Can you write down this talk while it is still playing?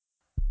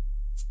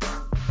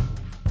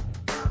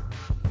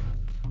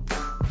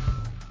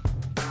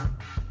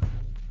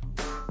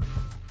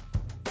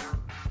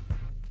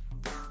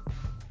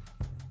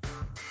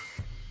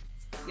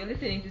You're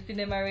listening to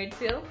Cinema Red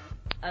Pill,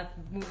 a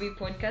movie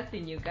podcast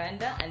in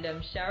Uganda, and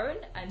I'm Sharon.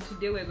 And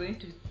today we're going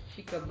to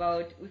speak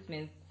about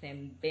Usman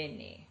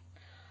Sembene.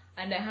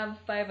 And I have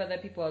 5 other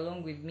people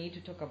along with me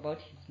to talk about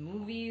his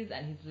movies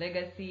and his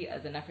legacy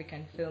as an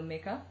African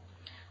filmmaker.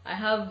 I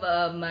have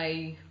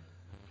my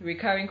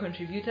recurring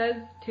contributors,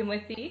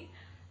 Timothy,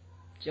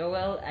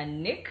 Joel,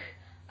 and Nick.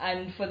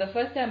 And for the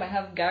first time, I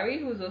have Gary,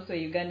 who's also a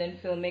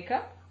Ugandan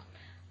filmmaker.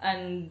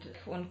 And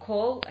on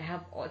call, I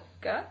have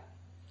Oscar.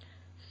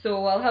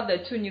 So I'll have the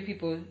 2 new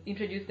people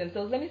introduce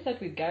themselves. Let me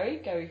start with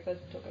Gary. Gary, first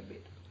talk a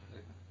bit.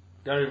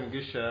 Gary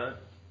Mugisha,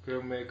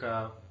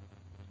 filmmaker,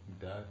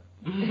 dad.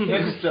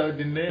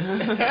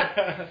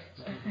 Extraordinaire.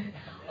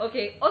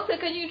 Okay, Oscar,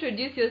 can you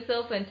introduce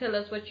yourself and tell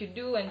us what you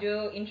do and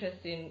your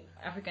interest in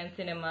African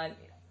cinema,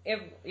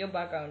 your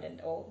background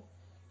and all?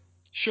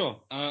 Sure.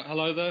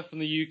 Hello there from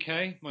the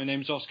UK. My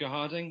name's Oscar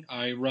Harding.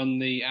 I run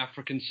the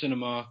African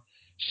Cinema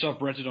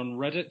subreddit on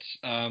Reddit.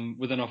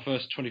 Within our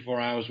first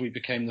 24 hours, we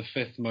became the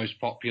 5th most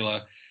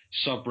popular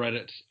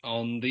subreddit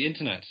on the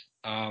internet.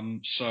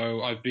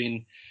 So I've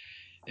been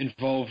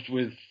involved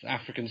with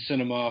African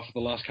cinema for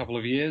the last couple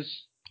of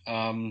years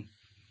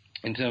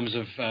in terms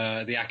of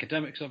the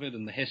academics of it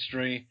and the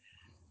history,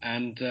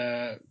 and,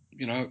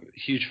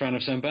 huge fan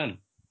of Sembene.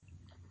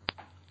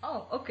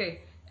 Oh,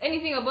 okay.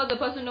 Anything about the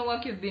personal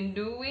work you've been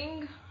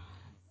doing?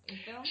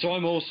 So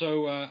I'm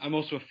also a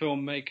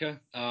filmmaker.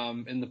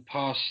 In the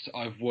past,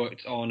 I've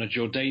worked on a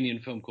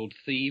Jordanian film called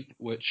Thebe,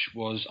 which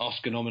was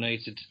Oscar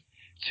nominated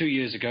 2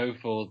 years ago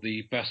for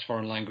the Best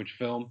Foreign Language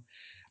Film.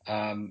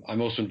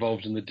 I'm also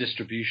involved in the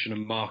distribution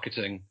and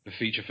marketing of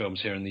feature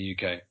films here in the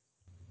UK.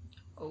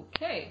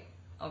 Okay,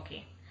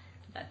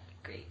 that's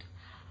great.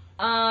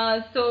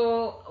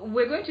 So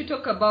we're going to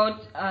talk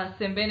about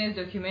Sembene's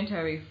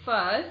documentary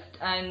first,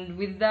 and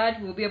with that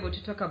we'll be able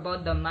to talk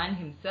about the man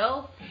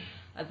himself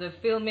as a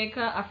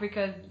filmmaker,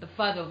 the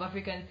father of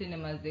African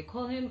cinema as they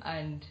call him,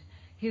 and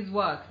his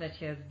work that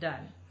he has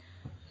done.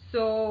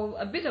 So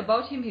a bit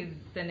about him: he's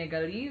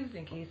Senegalese,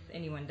 in case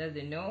anyone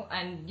doesn't know,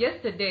 and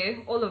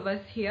yesterday all of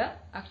us here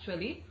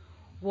actually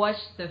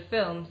watched the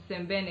film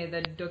Sembene,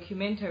 the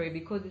documentary,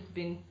 because it's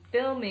been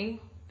filming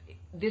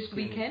this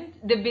weekend.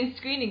 They've been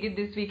screening it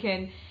this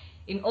weekend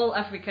in all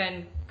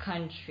African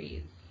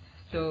countries.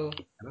 So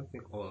I don't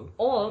think all.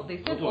 All,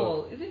 they said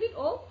all. Isn't it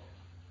all?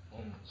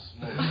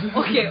 Almost.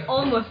 Okay,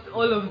 almost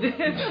all of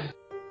them.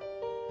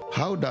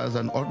 How does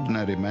an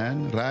ordinary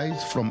man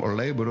rise from a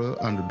laborer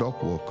and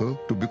dock worker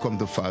to become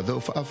the father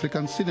of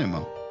African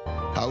cinema?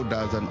 How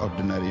does an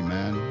ordinary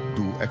man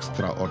do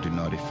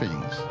extraordinary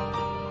things?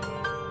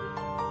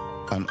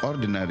 An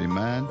ordinary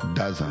man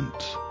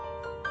doesn't.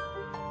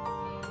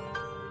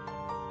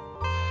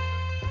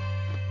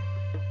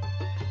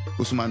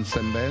 Usman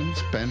Sembene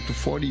spent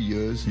 40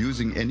 years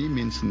using any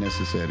means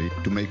necessary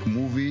to make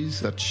movies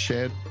that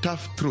shared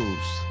tough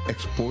truths,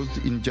 exposed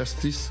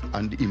injustice,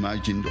 and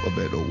imagined a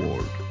better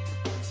world.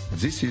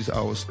 This is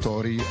our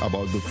story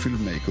about the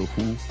filmmaker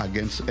who,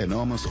 against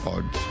enormous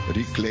odds,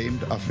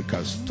 reclaimed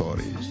Africa's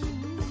stories.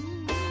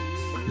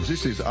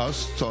 This is our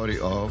story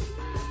of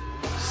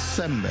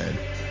Sembene.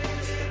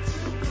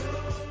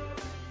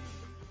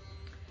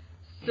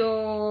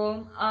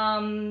 So,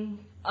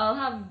 I'll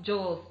have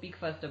Joel speak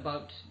first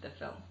about the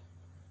film.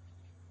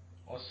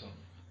 Awesome.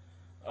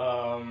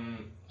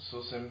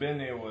 So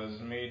Sembene was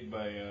made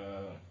by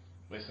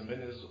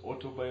Sembene's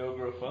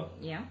autobiographer.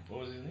 Yeah. What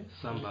was his name?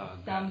 Samba.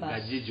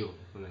 Gajijo.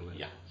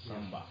 Yeah,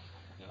 Samba.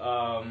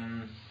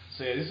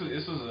 So yeah,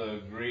 this was a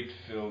great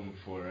film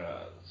for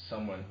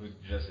someone who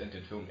just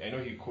entered film. I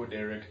know he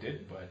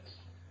co-directed, but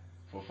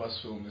for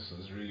first film, this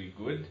was really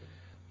good.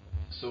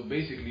 So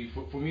basically,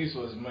 for me, this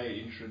was my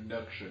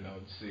introduction, I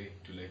would say,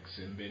 to like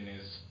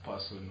Sembene's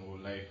personal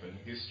life and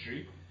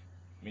history.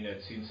 I mean,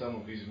 I'd seen some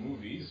of his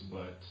movies,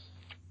 but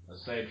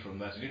aside from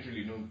that, I didn't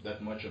really know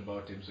that much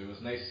about him. So it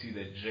was nice to see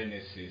the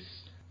genesis.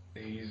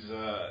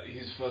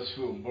 His first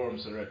film,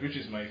 Borom Sarat, which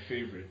is my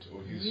favorite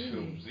of his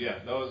films. Yeah,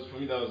 for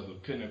me that was the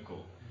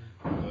pinnacle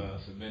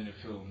of Sembene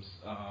films.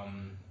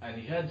 And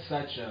he had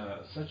such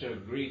a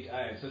great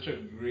eye, such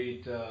a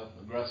great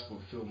grasp of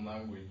film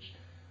language.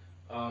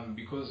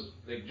 Because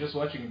like just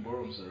watching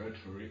Borom Sarat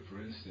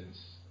for instance,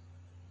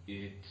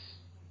 it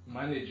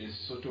manages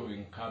sort of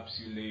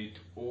encapsulate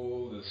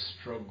all the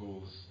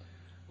struggles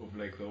of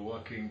like the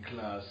working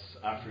class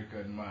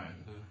African man.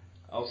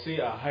 I'll say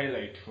a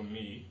highlight for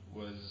me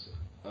was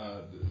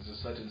there's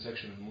a certain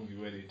section of the movie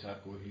where they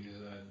tackle his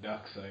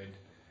dark side,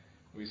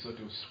 where he sort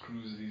of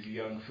screws these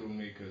young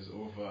filmmakers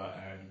over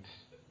and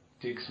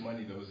takes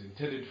money that was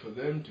intended for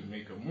them to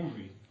make a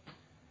movie.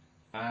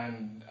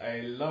 And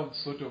I loved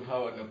sort of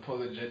how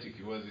unapologetic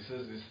he was. He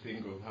says this thing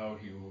of how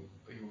he will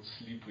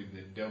sleep with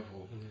the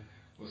devil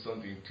or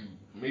something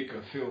to make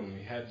a film.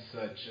 He had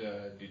such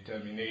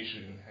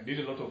determination and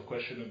did a lot of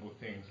questionable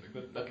things.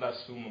 Like that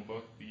last film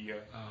about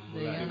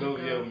the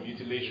girl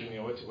mutilation.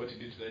 Yeah, what he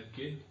did to that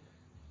kid.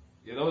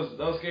 Yeah, that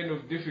was kind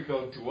of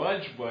difficult to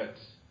watch, but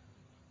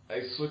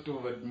I sort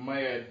of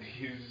admired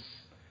his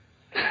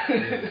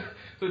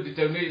So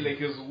determined, like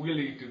he was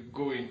willing to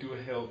go into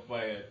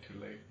hellfire to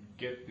like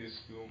get this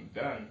film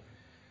done.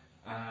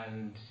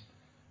 And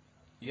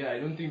yeah, I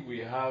don't think we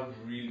have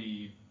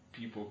really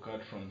people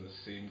cut from the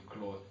same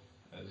cloth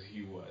as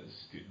he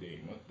was today.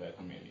 Not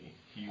that many.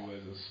 He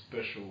was a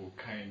special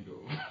kind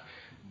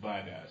of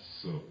badass.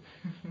 So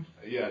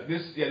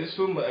this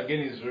film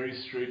again is very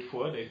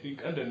straightforward. I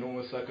think under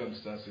normal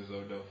circumstances I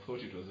would have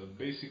thought it was a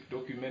basic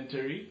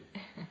documentary,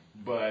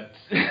 but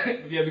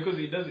yeah, because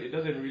it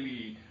doesn't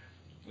really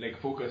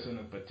like focus on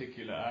a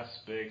particular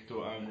aspect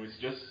or angle. It's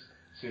just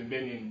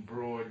Sembeni in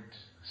broad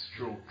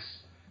strokes.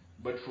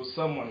 But for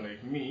someone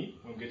like me,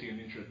 when getting an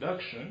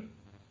introduction,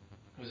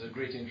 it was a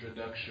great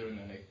introduction,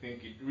 and I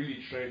think it really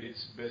tried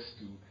its best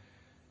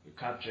to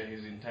capture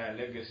his entire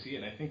legacy,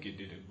 and I think it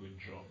did a good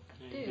job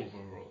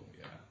overall.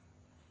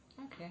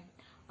 Yeah. Okay.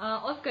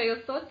 Oscar, your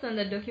thoughts on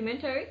the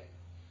documentary?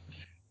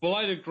 Well,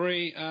 I'd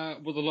agree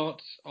with a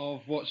lot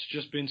of what's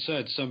just been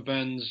said.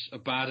 Semben's a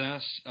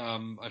badass.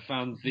 I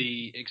found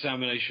the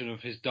examination of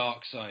his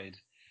dark side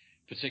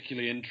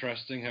particularly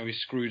interesting, how he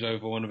screwed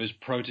over one of his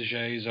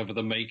proteges over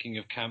the making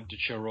of Camp de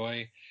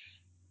Charoy.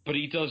 But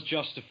he does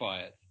justify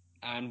it.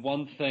 And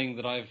one thing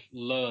that I've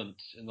learnt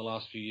in the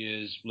last few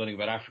years, learning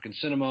about African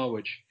cinema,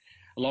 which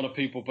a lot of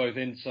people both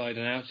inside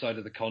and outside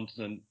of the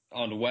continent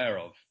aren't aware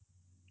of,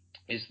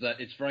 is that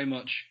it's very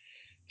much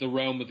the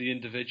realm of the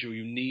individual.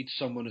 You need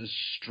someone as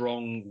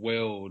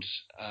strong-willed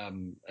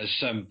as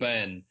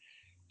Semben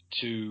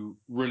to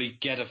really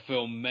get a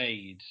film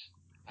made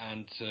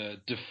and to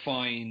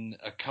define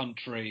a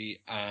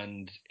country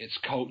and its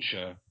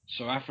culture.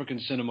 So African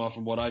cinema,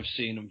 from what I've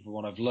seen and from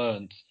what I've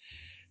learned,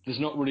 there's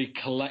not really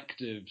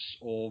collectives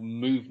or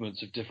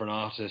movements of different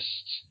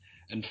artists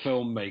and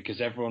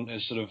filmmakers. Everyone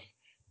is sort of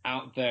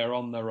out there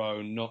on their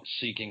own, not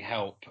seeking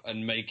help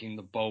and making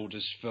the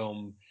boldest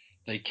film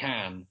they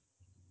can.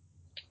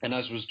 And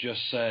as was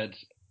just said,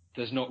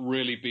 there's not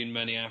really been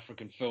many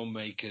African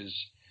filmmakers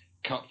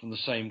cut from the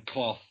same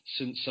cloth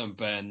since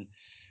Semben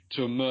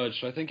to emerge.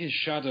 So I think his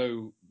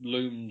shadow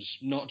looms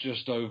not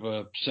just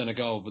over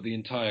Senegal, but the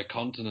entire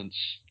continent's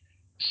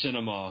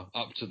cinema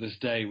up to this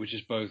day, which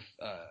is both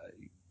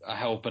a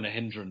help and a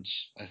hindrance,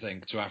 I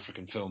think, to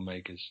African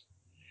filmmakers.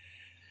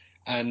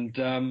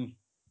 And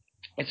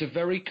it's a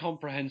very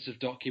comprehensive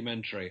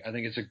documentary. I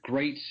think it's a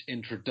great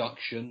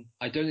introduction.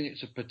 I don't think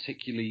it's a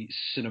particularly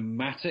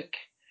cinematic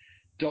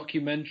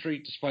documentary,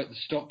 despite the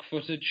stock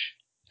footage.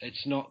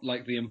 It's not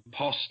like The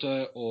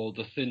Imposter or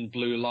The Thin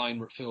Blue Line,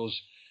 where it feels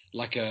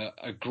like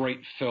a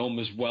great film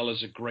as well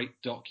as a great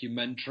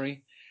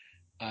documentary.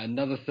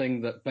 Another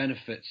thing that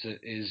benefits it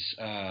is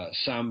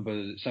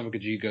Samba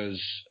Kajigo's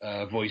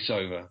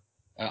voiceover.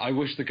 I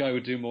wish the guy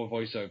would do more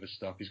voiceover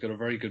stuff. He's got a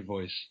very good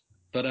voice.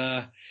 But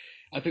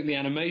I think the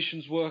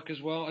animations work as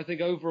well. I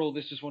think overall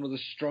this is one of the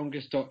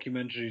strongest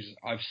documentaries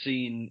I've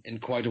seen in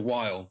quite a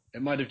while.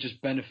 It might have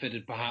just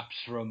benefited perhaps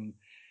from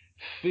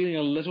feeling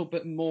a little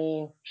bit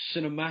more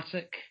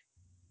cinematic.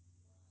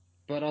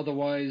 But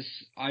otherwise,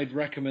 I'd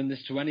recommend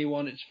this to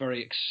anyone. It's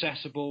very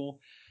accessible.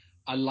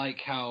 I like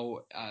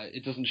how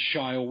it doesn't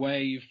shy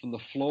away from the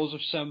flaws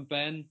of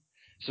Semben.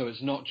 So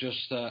it's not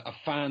just a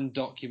fan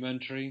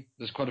documentary.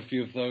 There's quite a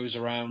few of those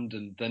around,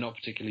 and they're not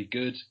particularly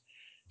good.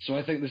 So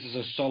I think this is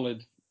a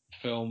solid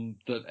film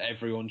that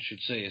everyone should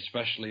see,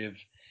 especially if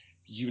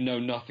you know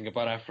nothing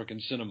about African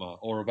cinema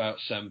or about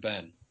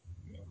Semben.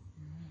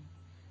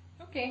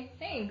 Okay,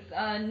 thanks.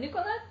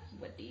 Nicholas,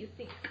 what do you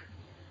think?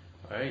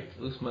 Alright,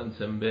 Ousmane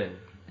Semben.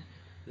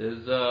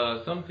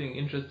 There's something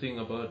interesting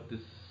about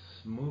this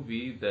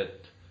movie that,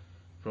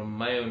 from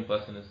my own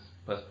personal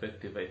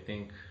perspective, I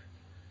think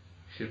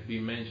should be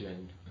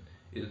mentioned,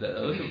 is that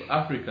a lot of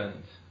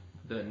Africans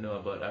don't know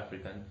about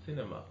African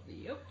cinema.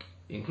 Yep.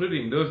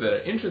 Including those that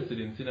are interested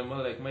in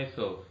cinema like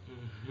myself.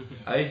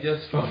 I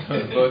just found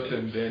out about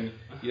Semben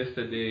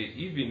yesterday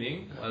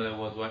evening while I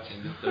was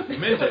watching this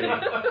documentary.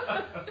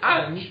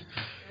 And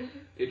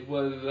it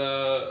was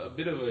a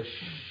bit of a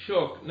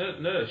shock,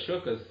 not a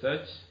shock as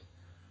such,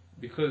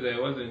 because I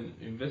wasn't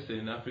invested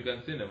in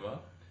African cinema,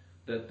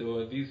 that there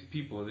were these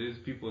people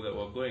that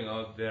were going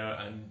out there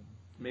and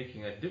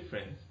making a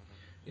difference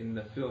in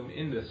the film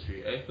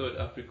industry. I thought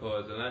Africa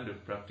was a land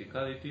of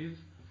practicalities,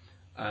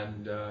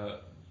 and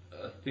a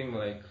thing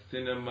like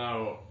cinema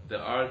or the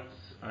arts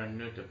are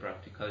not a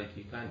practicality.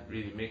 You can't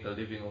really make a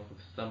living off of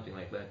something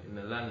like that in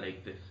a land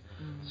like this.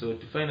 So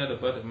to find out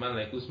about a man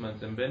like Ousmane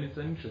Semben, it's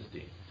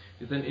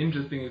an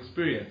interesting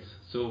experience.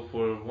 So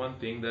for one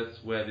thing,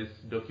 that's where this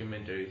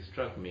documentary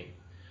struck me.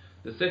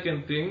 The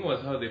second thing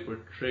was how they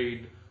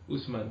portrayed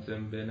Ousmane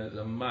Semben as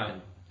a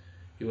man.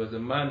 He was a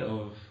man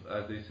of,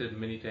 as they said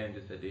many times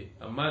yesterday,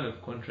 a man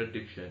of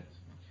contradictions.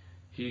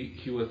 He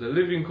was a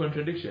living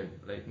contradiction,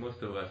 like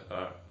most of us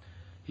are.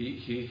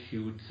 He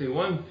would say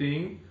one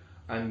thing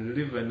and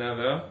live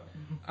another,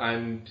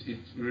 and it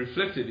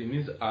reflected in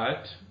his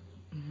art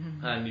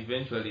and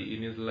eventually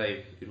in his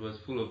life. It was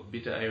full of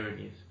bitter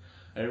ironies.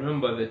 I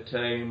remember the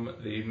time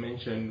they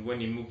mentioned when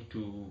he moved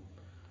to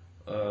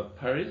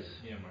Paris.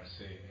 Yeah,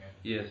 Marseille.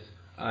 Yeah. Yes,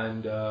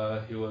 and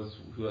he was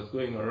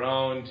going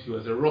around. He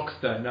was a rock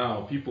star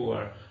now. People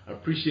were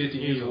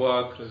appreciating his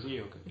work. It was New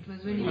York. It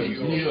was when he Was went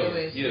to New York.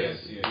 the US.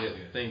 Yes.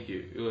 Thank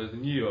you. It was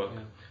New York,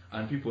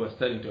 and people were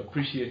starting to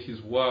appreciate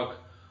his work.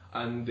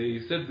 And they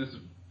said this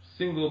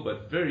single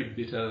but very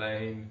bitter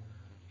line: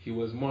 he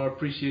was more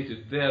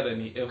appreciated there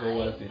than he ever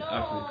was in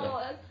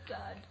Africa. That's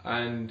sad.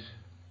 And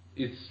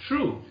it's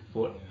true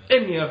for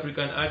any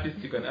African artist.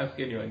 You can ask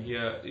anyone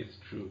here. It's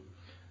true.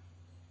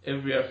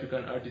 Every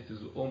African artist is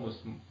almost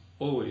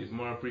always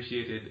more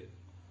appreciated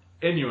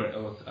anywhere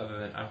else other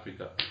than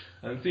Africa.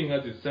 And seeing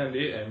as it's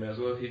Sunday, I may as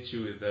well hit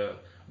you with a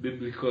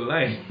biblical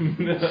line.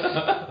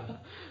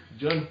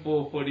 John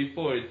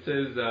 4:44, it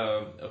says,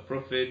 a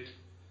prophet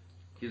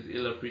is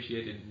ill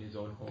appreciated in his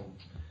own home.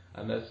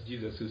 And that's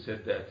Jesus who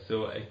said that.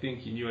 So I think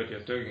he knew what he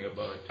was talking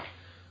about.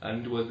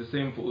 And it was the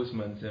same for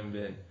Ousmane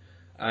Sembène.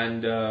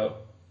 And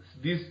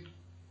these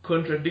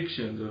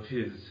contradictions of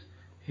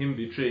him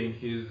betraying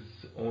his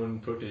own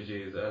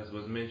proteges, as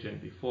was mentioned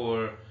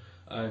before,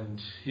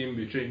 and him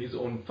betraying his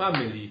own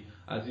family,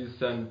 as his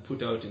son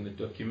put out in the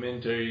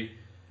documentary,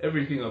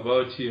 everything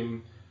about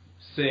him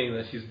saying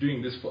that he's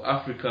doing this for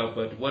Africa,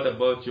 but what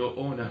about your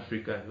own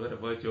Africans? What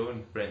about your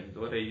own friends?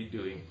 What are you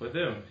doing for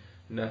them?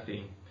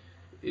 Nothing.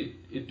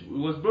 It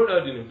was brought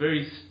out in a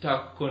very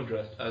stark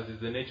contrast, as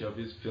is the nature of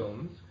his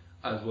films,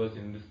 as was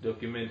in this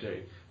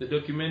documentary. The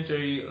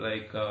documentary,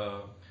 like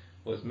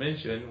was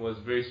mentioned, was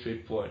very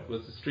straightforward. It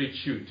was a straight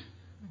shoot.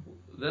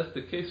 That's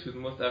the case with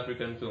most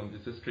African films.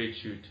 It's a straight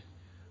shoot.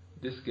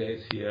 This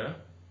guy's here,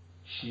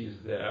 she's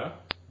there,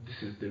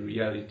 this is the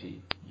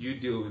reality. You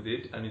deal with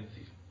it, and it's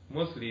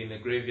mostly in a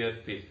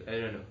graveyard face. I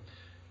don't know.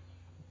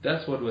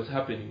 That's what was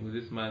happening with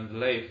this man's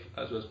life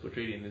as was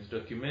portrayed in this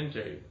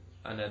documentary.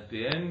 And at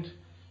the end,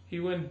 he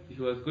was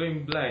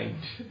going blind,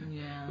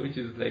 which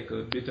is like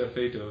a bitter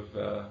fate of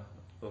a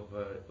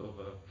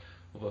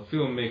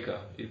filmmaker.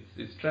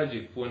 It's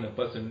tragic when a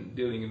person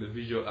dealing in the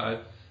visual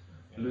arts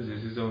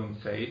loses his own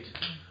sight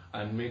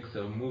and makes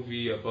a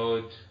movie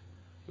about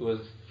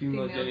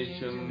female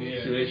genital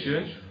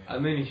mutilation,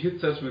 and then he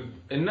hits us with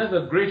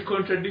another great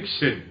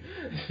contradiction.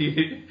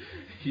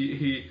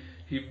 He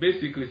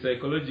basically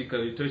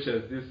psychologically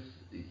tortures this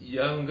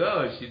young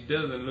girl. She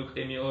doesn't look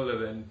any older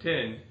than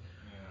 10,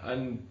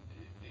 and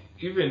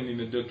even in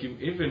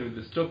even with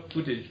the stock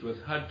footage, it was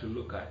hard to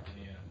look at.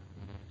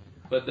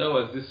 But that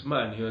was this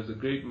man. He was a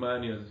great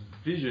man. He was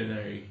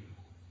visionary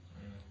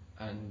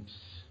and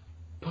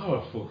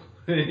powerful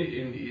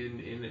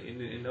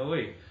in a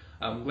way.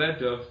 I'm glad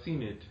to have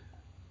seen it,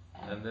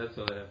 and that's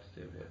all I have to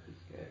say about this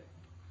guy.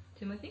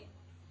 Timothy?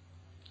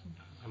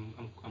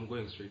 I'm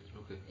going straight.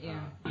 Okay.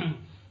 Yeah.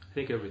 I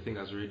think everything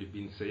has already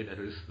been said, at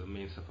least the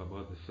main stuff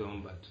about the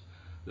film. But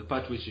the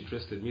part which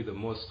interested me the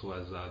most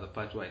was the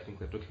part where I think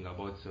they're talking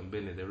about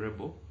Sembène the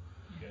rebel.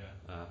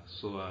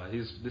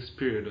 This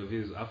period of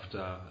his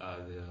after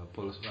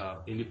the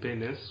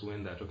independence,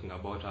 when they're talking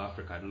about how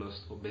Africa had lost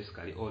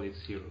basically all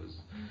its heroes,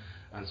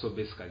 and so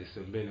basically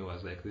Sembène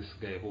was like this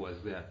guy who was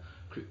there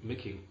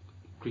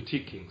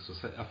critiquing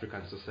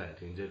African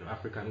society in general,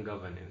 African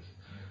governance.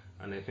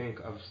 And I think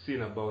I've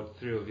seen about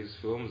 3 of his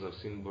films. I've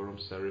seen Borom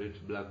Sarit,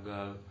 Black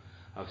Girl,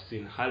 I've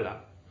seen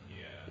Hala.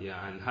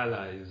 And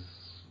Hala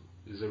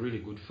is a really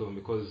good film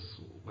because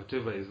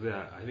whatever is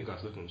there, I think I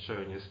was talking to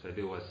Sharon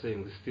yesterday, was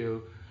saying this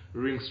still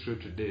rings true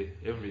today.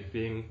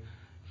 Everything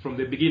from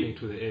the beginning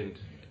to the end,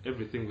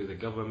 everything with the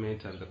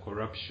government and the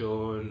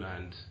corruption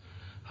and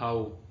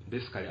how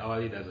basically our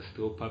leaders are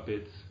still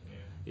puppets.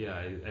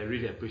 I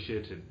really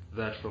appreciated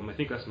that film. I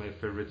think that's my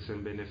favorite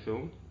Sembène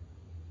film.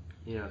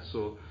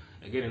 So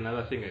again,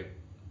 another thing I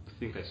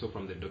think I saw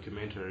from the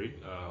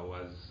documentary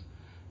was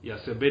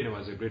Sembène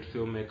was a great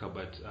filmmaker,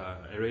 but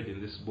I read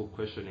in this book,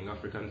 Questioning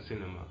African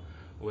Cinema,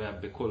 where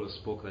Bekolo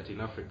spoke that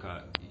in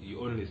Africa you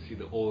only see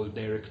the old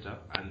director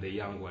and the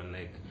young one.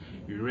 Like,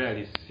 you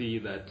rarely see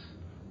that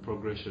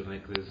progression.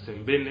 Like, there's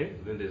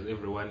Sembène, then there's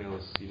everyone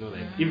else.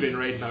 Like even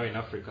right now in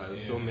Africa,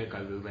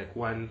 filmmakers, there's like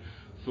one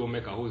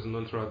filmmaker who's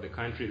known throughout the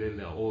country, then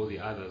there are all the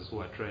others who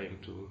are trying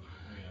to.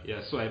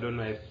 So I don't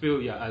know. I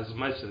feel as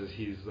much as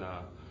he's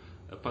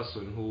a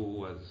person who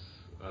was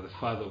the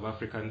father of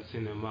African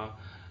cinema,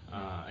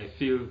 I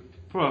feel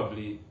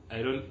probably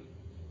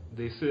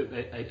They said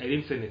I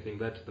didn't say anything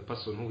that the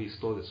person who he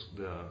stole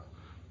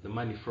the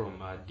money from,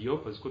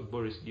 Diop, was called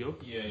Boris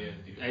Diop.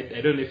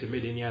 I don't know if he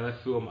made any other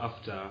film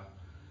after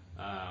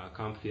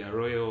Camphia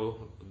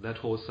Royal, that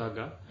whole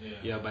saga.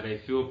 But I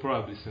feel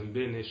probably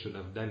Sembène should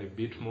have done a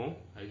bit more,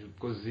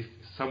 because if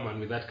someone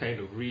with that kind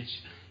of reach,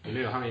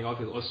 you're hanging out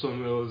with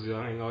Orson Welles,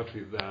 you're hanging out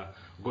with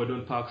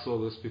Gordon Parks, all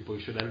those people,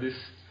 you should at least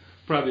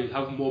probably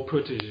have more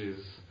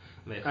proteges.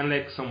 Like,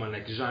 unlike someone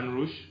like Jean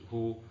Rouch,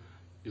 who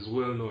is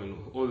well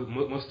known,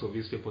 most of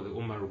these people, the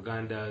Omar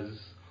Ugandas,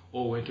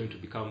 all went on to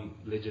become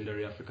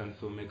legendary African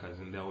filmmakers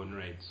in their own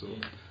right. So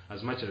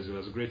as much as it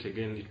was great,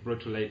 again, it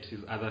brought to light his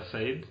other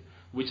side,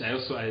 which I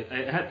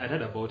had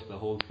heard about the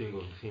whole thing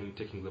of him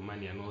taking the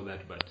money and all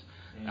that, but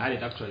I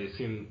hadn't actually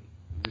seen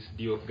this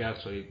Diop guy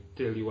actually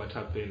tell you what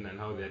happened and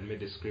how they had made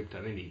the script,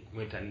 and then he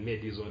went and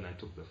made his own and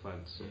took the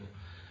funds. So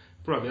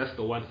probably that's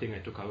the one thing I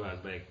took away. I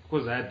was like,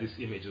 because I had this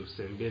image of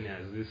Sembene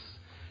as this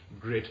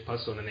great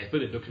person, and I thought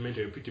the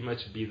documentary would pretty much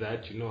be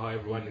that, how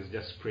everyone is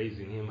just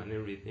praising him and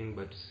everything,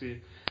 but to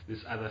see this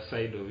other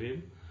side of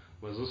him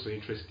was also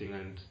interesting,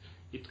 and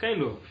it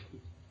kind of,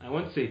 I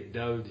won't say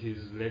dulled his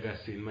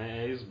legacy in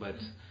my eyes, but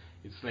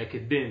it's like a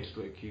dent.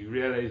 Like, you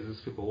realize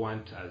these people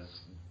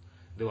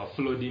they were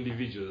flawed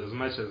individuals. As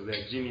much as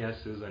they're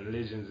geniuses and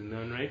legends in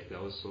their own right, they're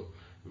also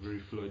very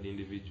flawed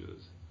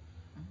individuals.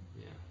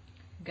 Yeah.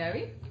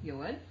 Gary, your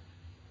word?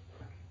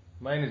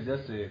 Mine is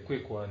just a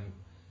quick one.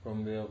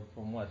 From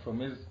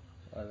his,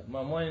 I'm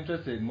more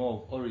interested in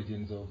more of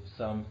origins of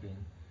something.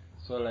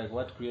 So like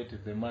what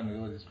created the man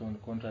with all these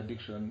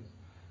contradictions.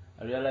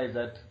 I realized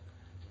that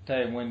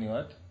time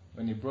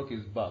when he broke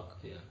his back,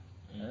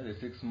 the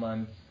 6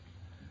 months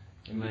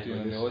in between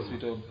on the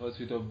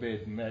hospital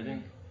bed, I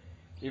think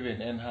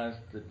even enhanced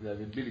the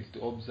ability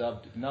to observe.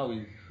 Now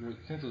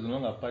since he was no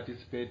longer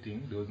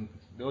participating,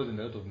 there wasn't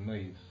a lot of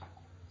noise,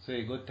 so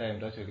he got time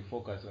to actually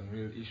focus on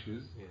real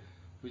issues,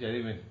 which I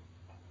even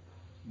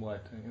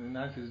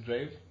enhance his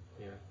drive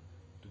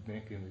to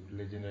make him the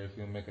legendary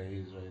filmmaker he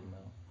is right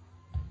now.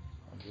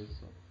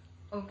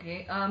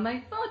 Okay,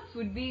 my thoughts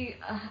would be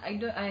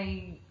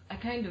I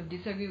kind of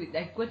disagree with.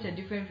 I got a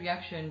different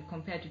reaction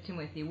compared to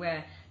Timothy,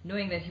 where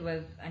knowing that he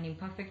was an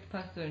imperfect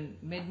person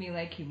made me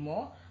like him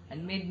more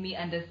and made me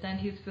understand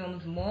his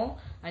films more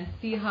and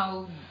see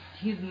how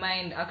his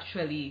mind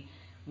actually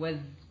was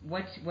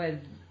what was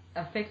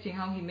affecting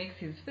how he makes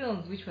his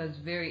films, which was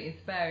very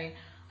inspiring.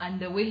 And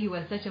the way he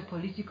was such a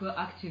political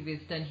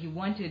activist and he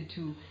wanted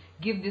to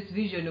give this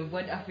vision of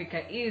what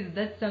Africa is,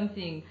 that's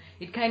something,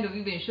 it kind of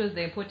even shows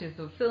the importance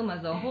of film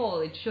as a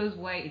whole. It shows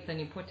why it's an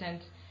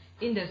important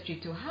industry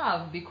to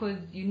have, because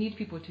you need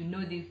people to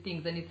know these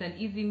things, and it's an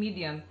easy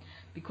medium,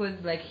 because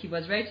like he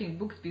was writing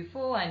books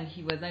before and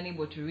he was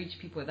unable to reach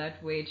people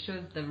that way. It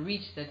shows the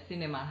reach that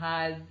cinema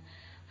has,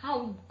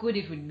 how good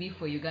it would be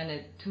for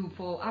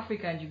for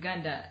Africa and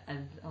Uganda as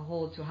a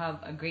whole to have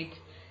a great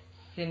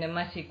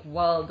cinematic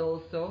world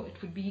also.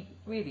 It would be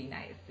really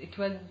nice. It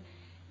was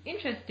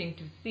interesting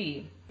to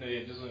see. No,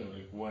 just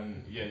like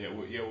one.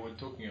 We're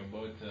talking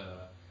about.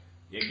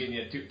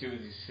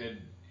 Timothy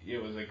said. It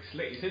was like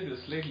he said it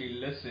was slightly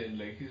lessened,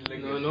 like his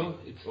legacy. No,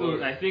 it's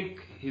still. I think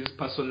his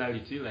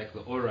personality, like the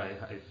aura,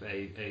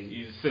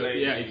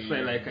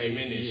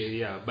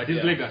 but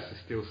his legacy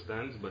still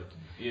stands. But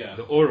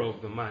the aura of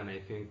the man,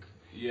 I think,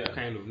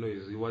 kind of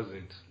knows he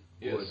wasn't.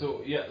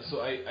 So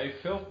I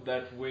felt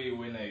that way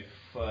when I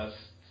first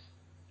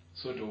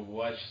sort of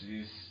watched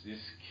this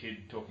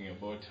kid talking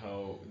about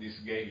how this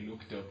guy he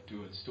looked up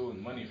to had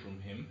stolen money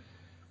from him.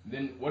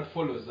 Then what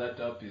follows that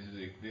up is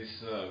like this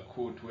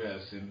quote where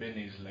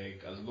Sembene is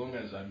like, as long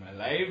as I'm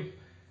alive,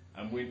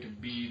 I'm going to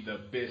be the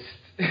best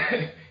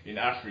in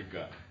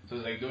Africa. So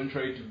it's like, don't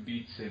try to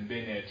beat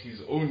Sembene at his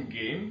own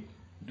game,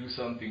 do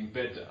something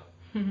better.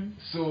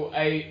 So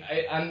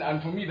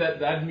and for me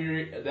the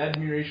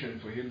admiration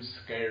for him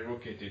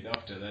skyrocketed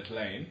after that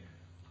line,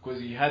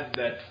 because he had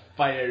that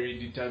fiery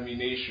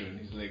determination.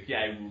 He's like,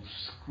 I will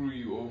screw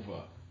you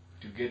over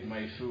to get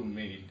my film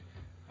made.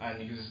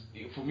 And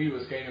for me it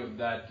was kind of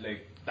that,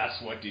 like,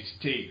 that's what it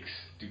takes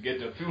to get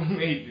a film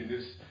made in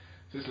this.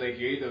 So it's like,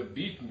 you either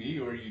beat me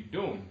or you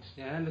don't.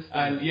 I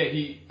understand.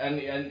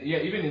 And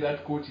even in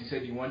that quote he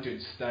said he wanted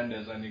to stand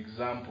as an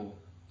example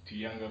to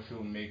younger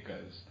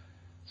filmmakers.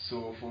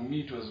 So for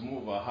me it was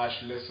more of a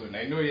harsh lesson.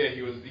 I know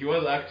he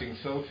was acting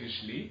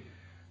selfishly,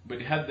 but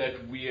it had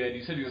that weird,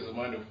 he said he was a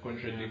man of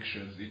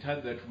contradictions. It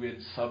had that weird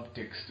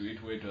subtext to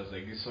it where it was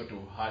like this sort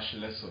of harsh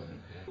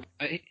lesson.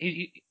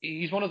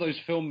 He's one of those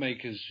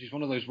filmmakers, he's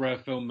one of those rare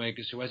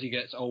filmmakers who, as he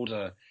gets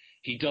older,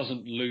 he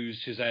doesn't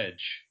lose his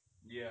edge,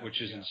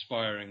 which is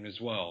inspiring as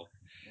well.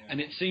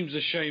 And it seems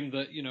a shame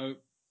that,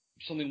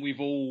 something we've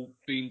all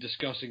been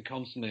discussing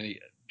constantly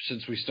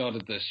since we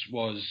started this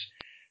was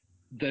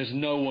there's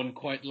no one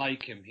quite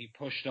like him. He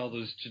pushed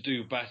others to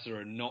do better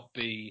and not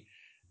be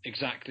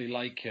exactly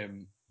like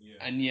him.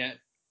 And yet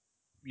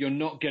you're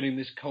not getting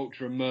this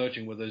culture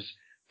emerging where there's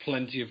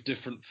plenty of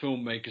different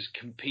filmmakers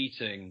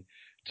competing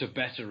to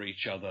better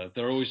each other.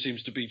 There always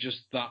seems to be just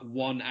that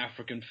one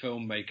African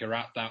filmmaker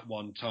at that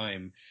one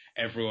time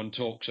everyone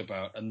talks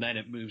about, and then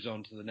it moves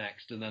on to the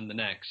next and then the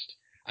next,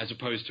 as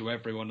opposed to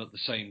everyone at the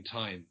same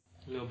time.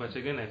 No, but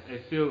again, I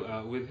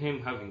feel with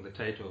him having the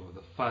title of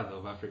the father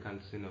of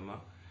African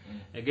cinema,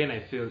 again,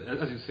 I feel,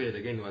 as you said,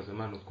 again, he was a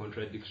man of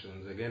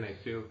contradictions. Again, I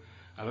feel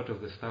a lot of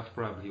the stuff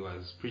probably he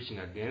was preaching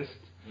against,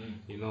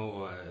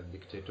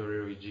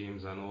 dictatorial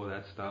regimes and all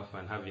that stuff,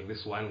 and having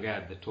this one guy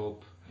at the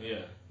top,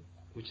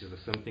 which is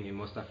the same thing in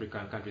most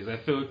African countries. I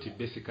felt he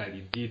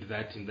basically did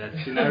that in that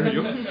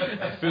scenario.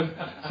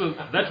 So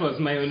that was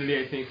my only,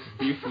 I think,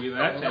 beef with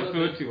that.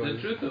 The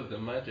truth of the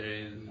matter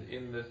is,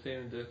 in the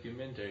same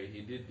documentary,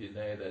 he did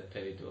deny that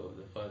title of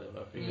the father of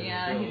African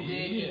film. He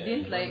did. He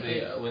didn't like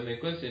it. When they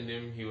questioned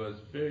him, he was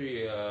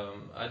very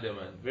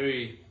adamant,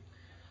 very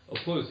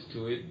opposed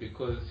to it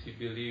because he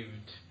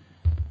believed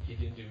he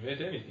didn't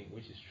invent anything,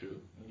 which is true.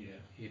 Yeah.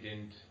 He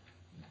didn't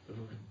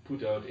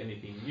put out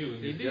anything new.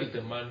 He's just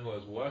a man who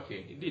was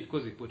working. He did,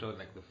 because he put out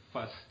like the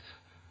first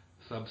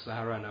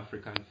sub-Saharan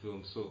African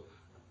film. So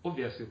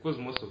obviously, because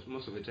most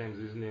of the times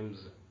these names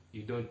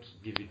you don't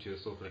give it to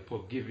yourself, like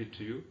Pop give it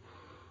to you.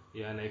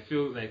 Yeah, and I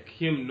feel like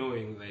him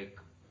knowing like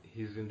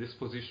he's in this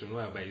position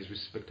whereby he's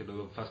respected as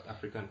the first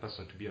African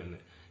person to be on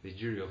the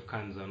jury of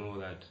Cannes and all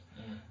that.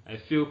 I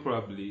feel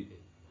probably,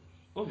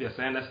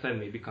 obviously I understand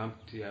maybe Camp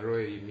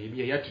Tiaroy,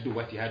 maybe he had to do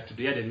what he had to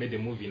do. He hadn't made a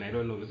movie in, I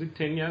don't know, was it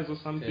 10 years or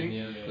something? 10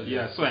 years.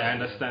 Yeah, so I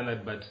understand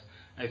that, but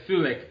I feel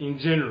like in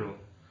general,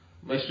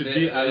 there should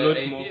be a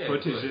lot more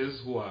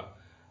proteges who are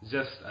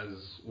just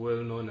as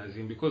well known as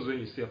him, because when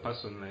you see a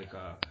person like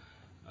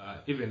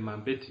even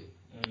Mambeti,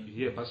 you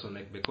hear a person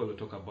like Bekolo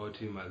talk about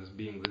him as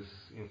being this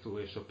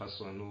influential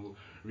person who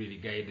really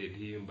guided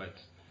him, but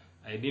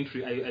I didn't.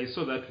 I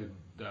saw that with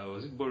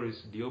was it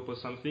Boris Diop or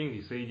something?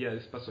 He said, yeah,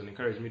 this person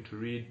encouraged me to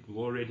read. We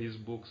all read his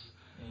books,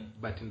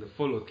 but in the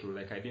follow through,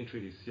 like I didn't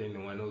really see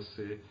anyone else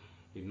say,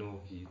 you know,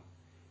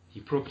 he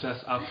propped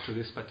us up to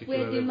this particular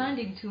We're level.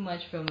 demanding too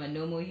much from a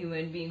normal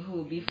human being who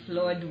will be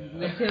flawed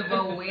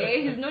whatever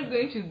way. He's not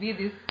going to be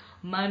this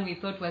man we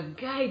thought was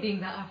guiding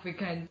the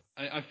Africans.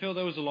 I feel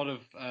there was a lot of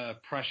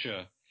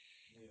pressure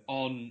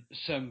on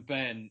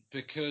Sembène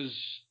because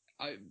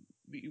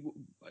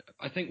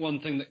I think one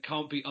thing that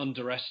can't be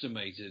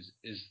underestimated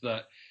is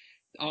that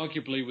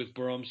arguably with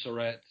Barham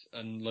Surrett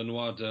and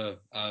Lenoir de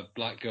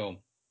Black Girl,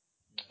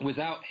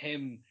 without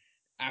him,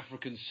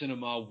 African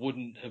cinema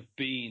wouldn't have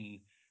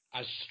been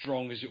as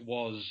strong as it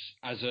was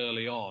as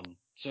early on.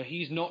 So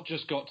he's not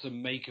just got to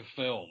make a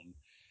film.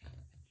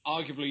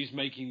 Arguably, he's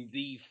making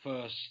the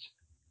first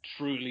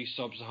truly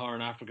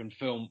sub-Saharan African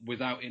film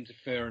without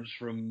interference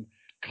from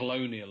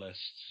colonialists.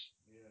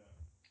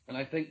 And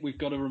I think we've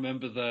got to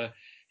remember the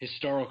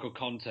historical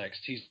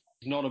context. He's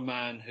not a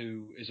man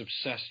who is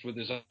obsessed with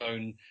his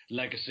own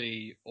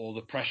legacy or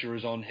the pressure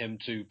is on him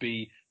to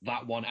be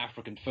that one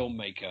African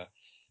filmmaker.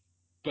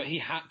 But he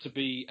had to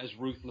be as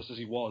ruthless as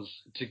he was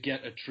to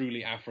get a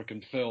truly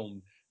African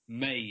film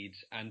made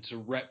and to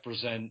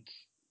represent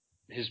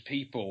his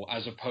people,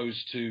 as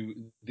opposed to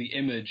the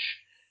image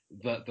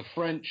that the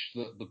French,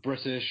 that the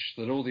British,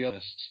 that all the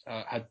others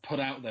had put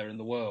out there in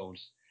the world.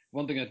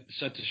 One thing I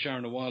said to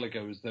Sharon a while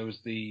ago is there was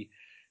the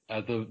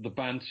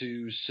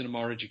Bantu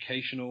Cinema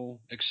Educational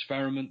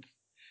Experiment,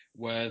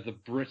 where the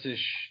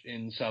British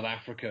in South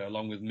Africa,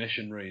 along with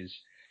missionaries,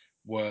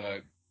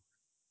 were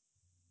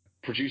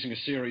producing a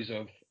series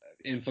of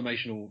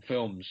informational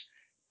films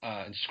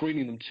and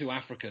screening them to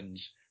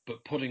Africans,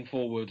 but putting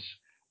forward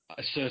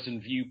a certain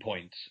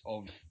viewpoint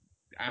of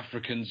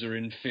Africans are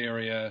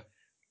inferior,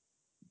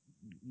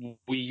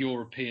 we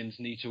Europeans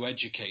need to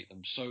educate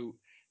them. So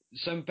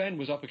Sembène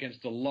was up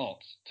against a lot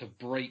to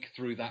break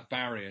through that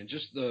barrier, and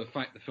just the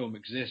fact the film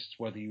exists,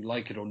 whether you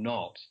like it or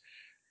not,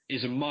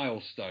 is a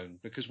milestone,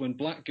 because when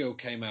Black Girl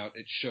came out,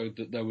 it showed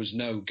that there was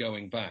no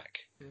going back.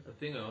 The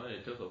thing I want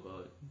to talk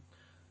about,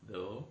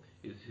 though,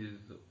 is his...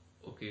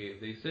 Okay,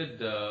 they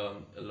said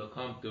Le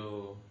Camp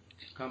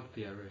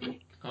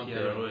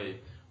Tiaroy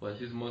was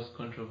his most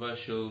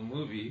controversial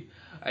movie.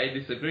 I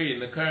disagree. In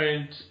the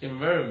current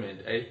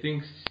environment, I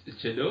think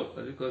Chedo,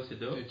 was it called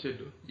Chedo?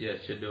 Chedo. Yeah,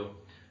 Chedo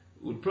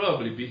would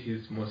probably be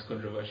his most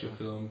controversial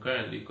film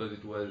currently, because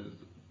it was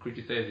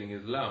criticizing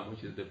Islam,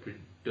 which is the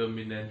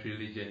predominant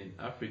religion in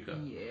Africa.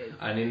 Yes.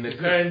 And in the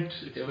current...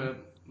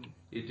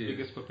 It's the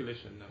biggest biggest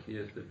population now.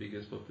 Yes, the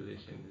biggest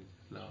population is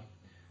Islam.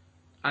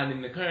 And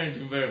in the current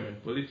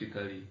environment,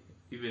 politically,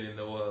 even in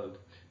the world,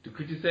 to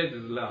criticize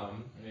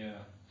Islam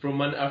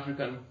from an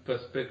African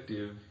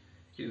perspective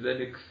is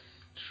an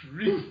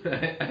extreme...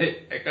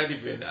 I can't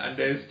even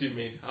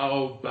underestimate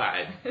how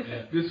bad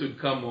this would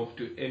come off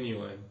to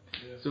anyone.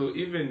 So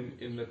even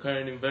in the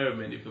current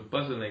environment, if a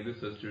person like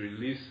this was to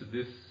release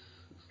this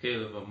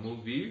scale of a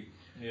movie,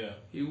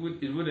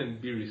 it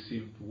wouldn't be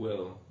received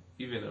well,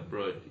 even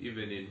abroad,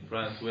 even in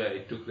France, where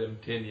it took them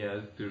 10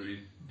 years to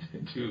receive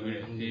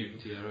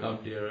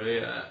Camp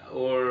Tiaroy,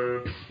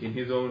 or in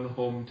his own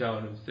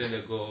hometown of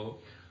Senegal,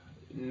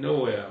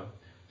 nowhere.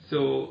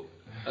 So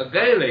a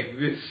guy like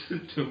this,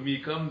 to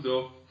me, comes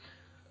off.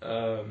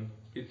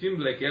 It seems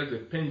like he has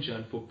a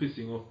penchant for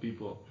pissing off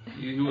people.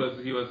 He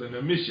was on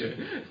a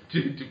mission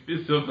to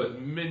piss off as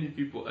many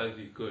people as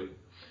he could.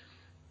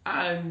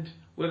 And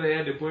whether he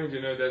had a point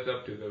or not, that's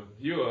up to the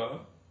viewer.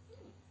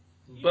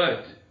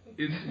 But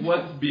it's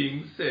what's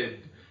being said.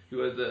 He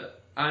was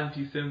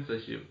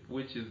anti-censorship,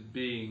 which is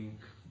being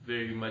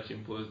very much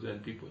imposed on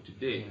people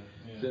today.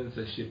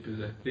 Censorship is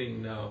a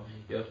thing now.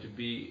 You have to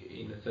be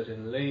in a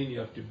certain lane, you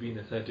have to be in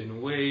a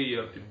certain way, you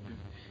have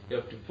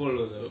to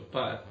follow the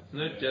path. It's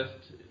not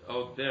just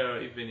out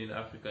there, even in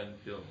African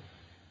film.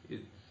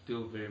 It's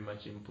still very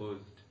much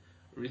imposed.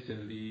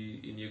 Recently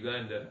in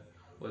Uganda,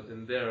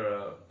 wasn't there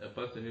a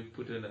person who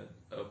put on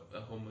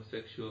a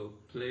homosexual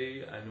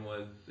play and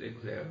was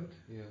exiled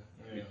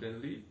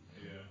recently?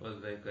 It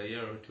was like a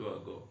year or two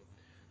ago.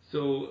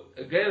 So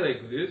a guy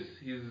like this,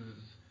 he's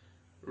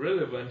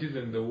relevant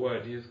isn't the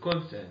word, he's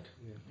constant.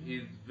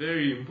 It's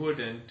very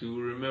important to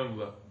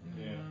remember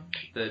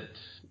that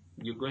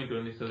you're going to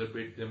only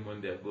celebrate them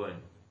when they're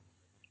gone.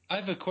 I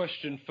have a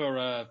question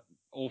for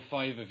all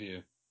five of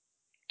you,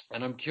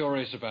 and I'm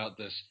curious about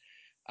this.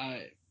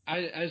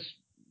 As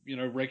you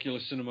know, regular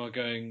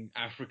cinema-going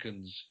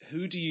Africans,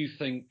 who do you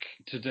think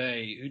is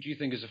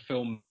a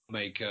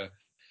filmmaker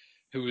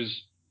who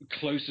is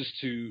closest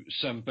to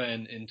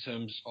Sembène in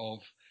terms of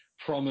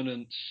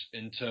prominence,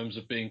 in terms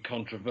of being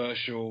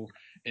controversial,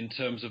 in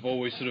terms of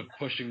always sort of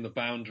pushing the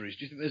boundaries?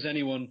 Do you think there's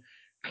anyone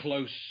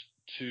close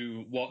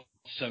to what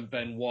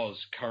Sembène was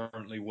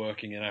currently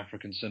working in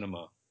African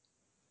cinema?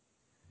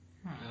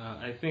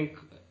 I think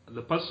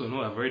the person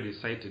who I've already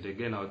cited,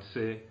 again, I would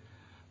say,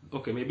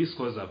 okay, maybe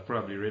scholars have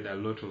probably read a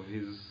lot of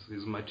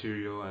his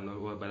material, and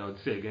all, but I would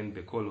say again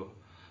Bekolo,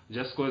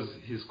 just because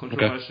he's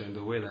controversial in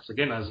the way that,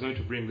 again, I was going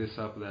to bring this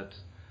up, that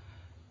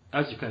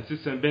as you can see,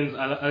 Sembène's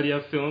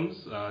earlier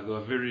films, they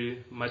were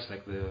very much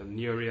like the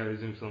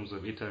neo-realism films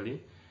of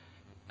Italy.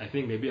 I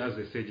think maybe, as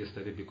I said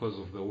yesterday, because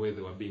of the way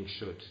they were being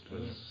shot, it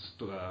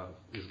was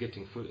he's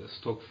getting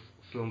stock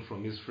film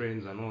from his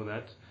friends and all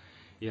that.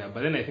 Yeah,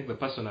 but then I think the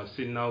person I've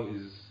seen now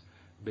is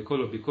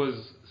Bekolo, because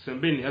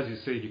Sembène, as you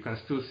said, you can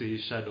still see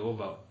his shadow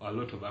over a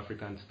lot of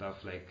African stuff.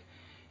 Like,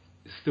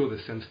 it's still the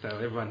same style.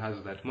 Everyone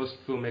has that. Most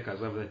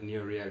filmmakers have that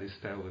neo-realist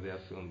style with their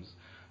films.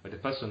 But a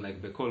person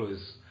like Bekolo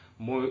is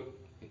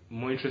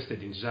more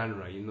interested in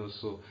genre, you know.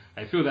 So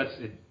I feel that's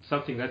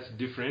something that's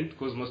different,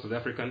 because most of the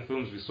African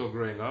films we saw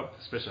growing up,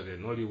 especially the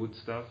Nollywood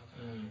stuff,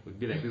 would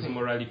be like these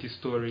morality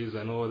stories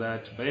and all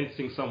that. But then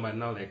seeing someone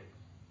now like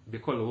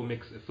Bekolo who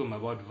makes a film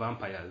about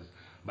vampires,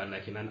 but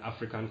like in an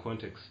African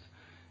context,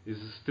 is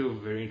still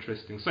very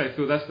interesting. So I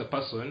feel that's the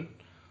person.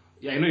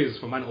 Yeah, I know he's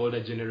from an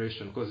older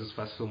generation, because his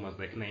first film was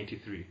like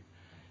 93.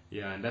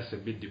 Yeah, and that's a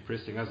bit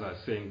depressing. As I was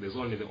saying, there's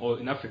only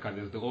in Africa,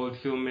 there's the old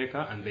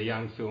filmmaker and the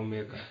young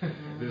filmmaker.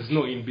 There's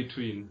no in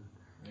between.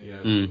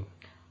 Yeah. So.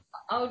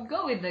 I would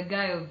go with the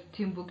guy of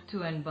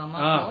Timbuktu and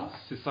Bamako.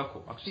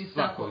 Sissako.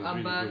 Sissako is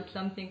Abba really good.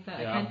 something.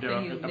 I Yeah, can't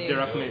say his name.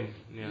 Abderrahmane.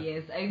 Yeah.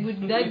 Yes,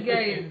 that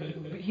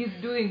guy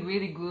he's doing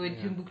really good.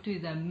 Timbuktu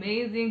is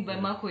amazing.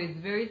 Bamako is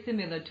very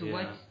similar to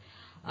what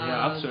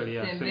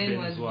Sembène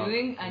was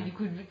doing, and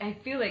I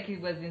feel like he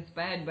was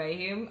inspired by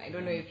him. I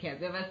don't know if he has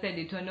ever said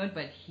it or not,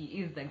 but he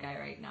is the guy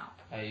right now.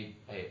 I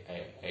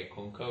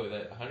concur with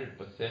that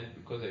 100%,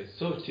 because I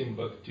saw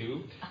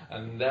Timbuktu,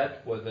 and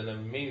that was an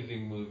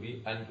amazing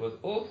movie, and was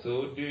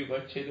also doing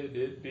what Cheddar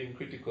did, being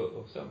critical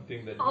of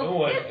something that no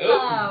one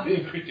else is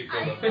being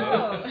critical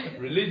about.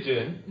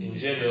 Religion in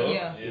general,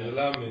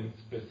 Islam in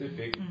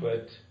specific,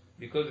 but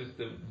because it's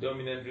the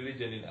dominant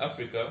religion in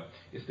Africa,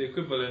 it's the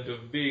equivalent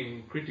of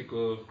being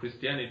critical of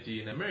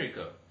Christianity in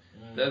America.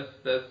 That's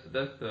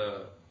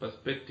the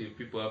perspective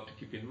people have to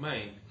keep in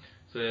mind.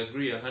 So I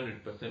agree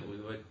 100%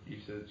 with what you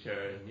said,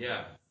 Sharon.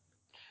 Yeah.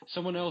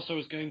 Someone else I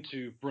was going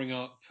to bring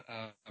up,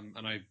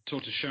 and I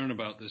talked to Sharon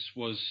about this,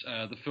 was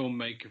the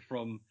filmmaker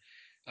from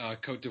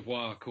Cote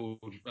d'Ivoire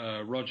called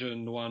Roger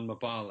Nwan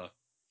Mabala,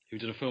 who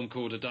did a film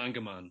called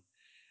Adangaman,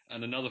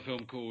 and another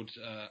film called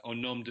Au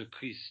Nom de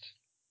Christ,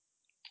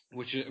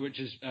 which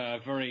is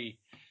very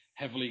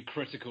heavily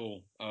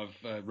critical of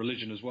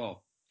religion as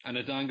well. And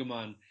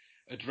Adangaman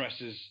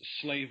addresses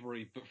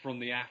slavery, but from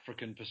the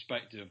African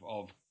perspective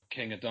of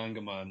King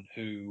Adangaman,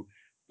 who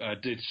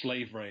did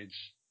slave raids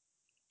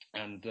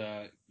and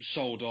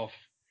sold off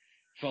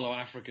fellow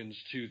Africans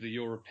to the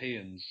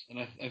Europeans.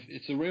 And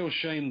it's a real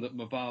shame that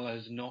Mabala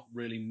has not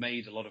really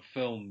made a lot of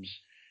films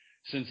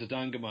since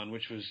Adangaman,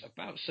 which was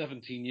about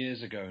 17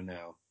 years ago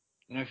now.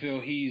 And I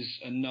feel he's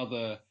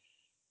another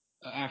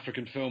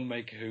African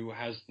filmmaker who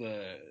has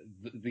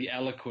the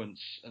eloquence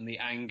and the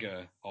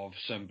anger of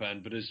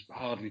Sembène, but is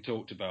hardly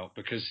talked about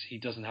because he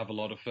doesn't have a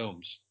lot of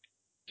films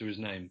to his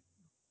name.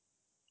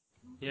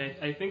 Yeah,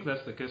 I think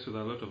that's the case with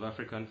a lot of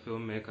African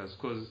filmmakers,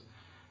 because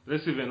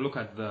let's even look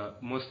at the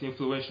most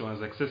influential ones,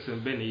 like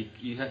Sembène.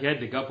 He had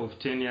the gap of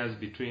 10 years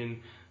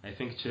between, I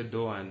think,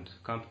 Chedo and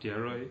Camp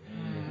Tiaroy.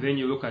 Then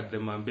you look at the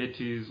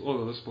Mambetis, all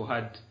of those people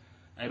had,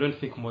 I don't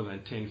think, more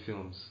than 10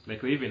 films.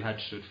 Like, they even had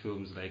short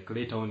films. Like,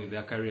 later on in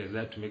their careers, they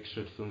had to make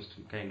short films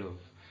to kind of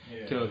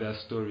tell their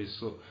stories.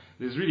 So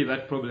there's really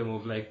that problem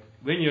of, like,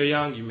 when you're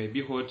young, you may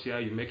be hot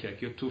here, you make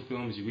like your 2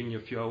 films, you win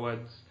your few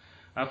awards.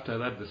 After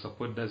that, the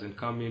support doesn't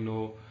come in,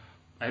 or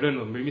I don't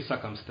know, maybe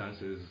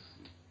circumstances.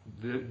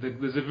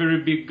 There's a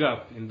very big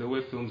gap in the way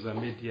films are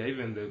made here.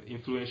 Even the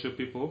influential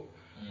people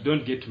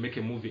don't get to make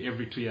a movie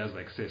every 2 years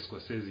like say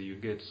Scorsese you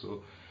get.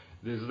 So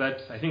there's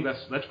that. I think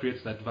that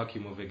creates that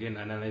vacuum of, again,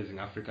 analyzing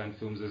African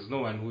films. There's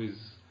no one who is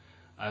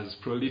as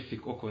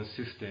prolific or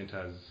consistent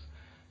as,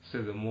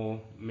 say, the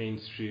more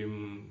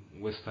mainstream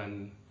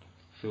Western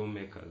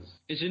filmmakers.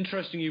 It's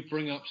interesting you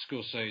bring up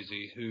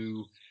Scorsese,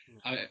 who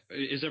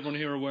is everyone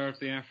here aware of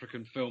the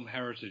African Film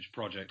Heritage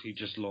Project he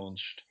just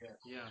launched?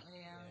 Yeah.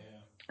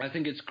 I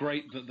think it's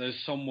great that there's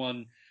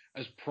someone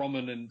as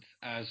prominent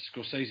as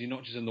Scorsese,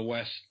 not just in the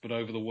West, but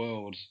over the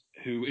world,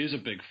 who is a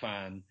big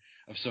fan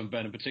of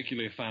Sembène, and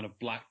particularly a fan of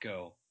Black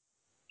Girl.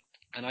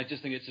 And I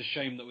just think it's a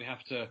shame that we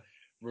have to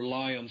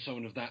rely on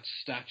someone of that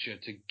stature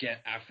to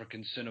get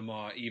African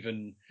cinema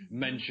even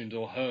mentioned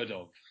or heard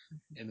of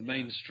in the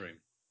mainstream.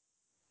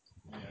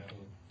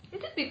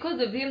 Is it because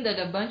of him that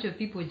a bunch of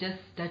people just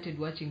started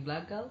watching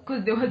Black Girl?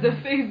 Because there was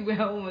a phase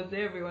where almost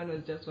everyone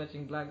was just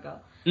watching Black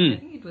Girl. I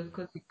think it was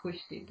because he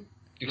pushed it.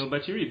 No,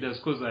 but he really does,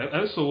 because I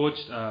also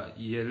watched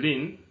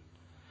Yelin,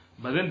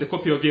 but then the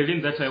copy of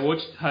Yelin that I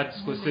watched had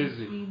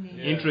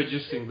Scorsese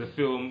introducing the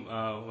film,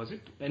 was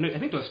it? I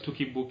think it was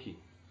Tuki Buki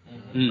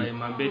by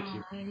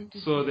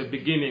Mambeti. So the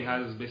beginning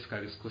has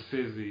basically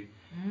Scorsese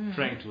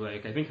trying to,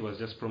 like, I think he was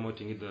just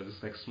promoting it as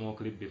this like small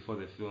clip before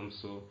the film,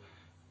 so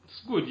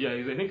it's good.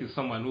 I think it's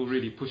someone who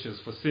really pushes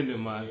for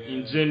cinema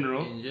in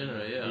general.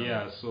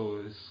 Yeah,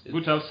 so it's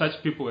good to have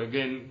such people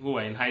again who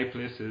are in high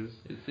places,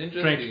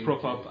 trying to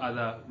prop up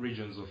other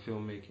regions of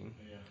filmmaking.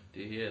 To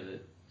hear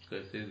that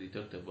Scorsese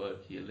talked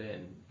about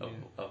Yelin,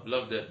 I've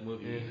loved that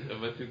movie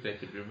ever since I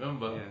could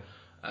remember.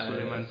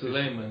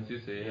 Suleiman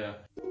Sisse, yeah.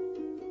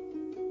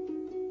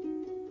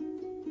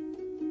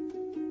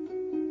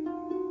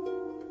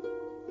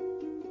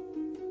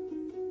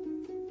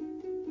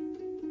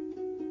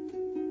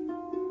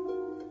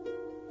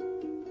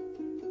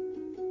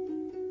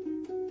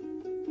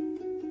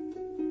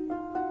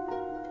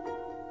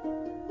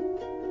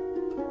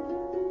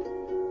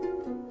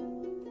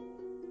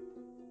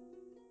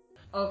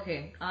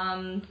 Okay,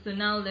 so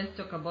now let's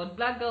talk about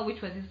Black Girl,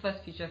 which was his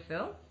first feature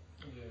film.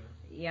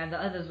 Yeah, the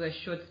others were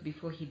shorts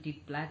before he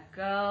did Black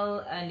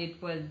Girl, and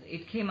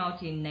it came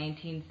out in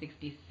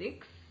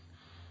 1966,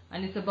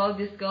 and it's about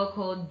this girl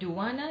called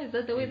Duana. Is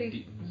that the way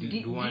they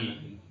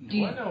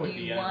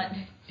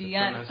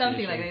Diana,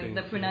 something like that.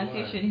 The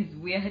pronunciation is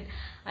weird,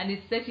 and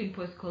it's set in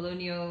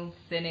post-colonial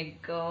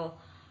Senegal,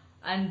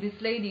 and this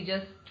lady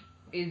just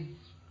is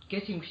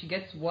she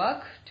gets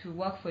work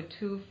for a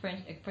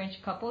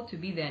French couple to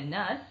be their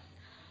nurse,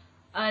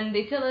 and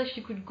they tell her she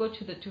could go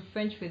to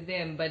French with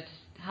them, but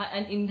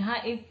in her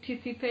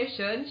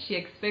anticipation she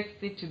expects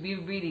it to be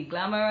really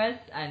glamorous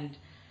and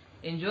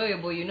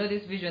enjoyable,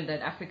 this vision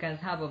that Africans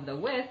have of the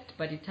West,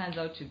 but it turns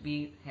out to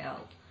be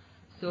hell.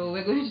 So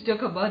we're going to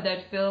talk about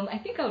that film. I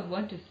think I would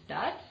want to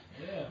start.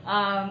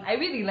 I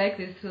really like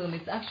this film.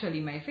 It's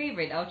actually my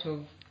favorite out of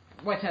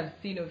what I've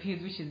seen of his,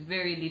 which is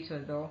very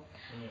little though.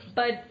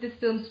 But this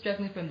film struck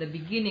me from the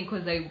beginning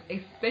because I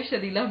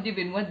especially loved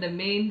even what the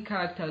main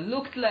character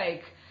looked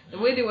like. The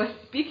way they were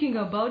speaking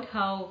about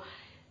how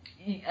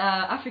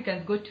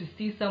Africans got to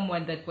see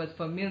someone that was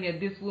familiar.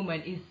 This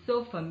woman is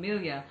so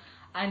familiar,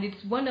 and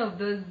it's one of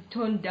those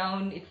toned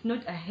down. It's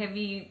not a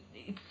heavy.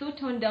 It's so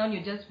toned down.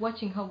 You're just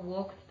watching her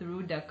walk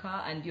through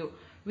Dakar, and you're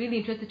really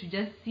interested to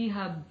just see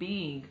her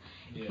being.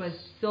 It was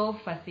so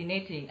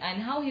fascinating,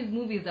 and how his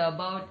movies are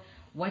about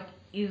what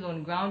is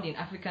on ground in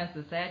African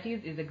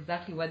societies is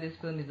exactly what this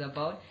film is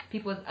about.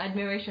 People's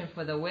admiration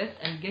for the West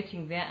and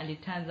getting there, and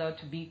it turns out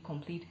to be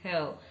complete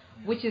hell,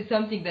 which is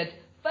something that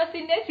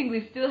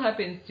fascinatingly still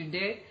happens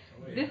today.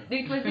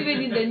 It was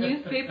even in the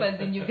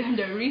newspapers in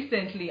Uganda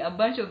recently. A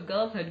bunch of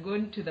girls had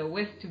gone to the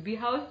West to be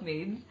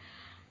housemaids,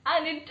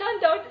 and it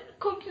turned out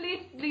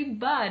completely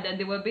bad, and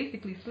they were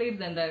basically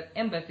slaves, and the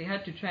embassy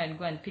had to try and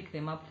go and pick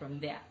them up from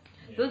there.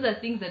 Those are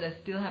things that are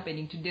still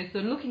happening today. So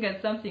looking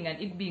at something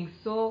and it being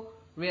so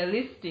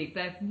realistic,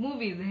 that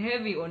movie is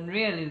heavy on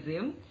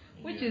realism,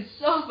 which is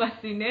so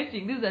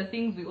fascinating. These are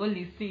things we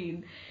only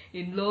see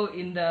in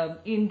the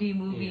indie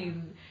movies,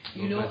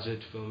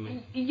 budget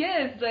filming.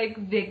 Yes, like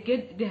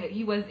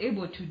he was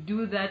able to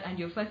do that, and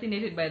you're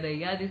fascinated by the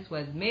year this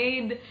was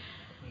made.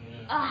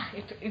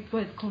 It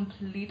was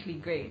completely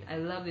great. I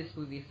love this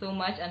movie so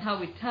much, and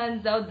how it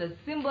turns out, the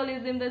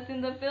symbolism that's in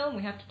the film.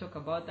 We have to talk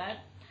about that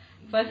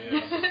first.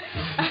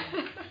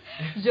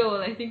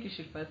 Joel, I think you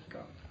should first go.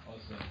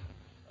 Awesome.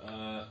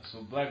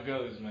 So Black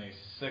Girl is my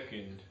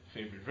second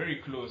favorite,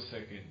 very close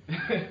second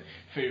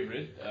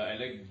favorite. I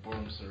like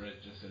Borom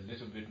Saret just a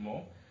little bit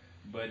more,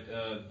 but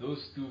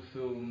those two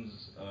films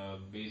are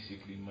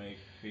basically my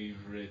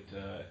favorite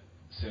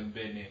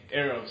Sembene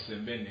era of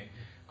Sembene,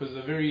 because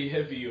they're very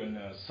heavy on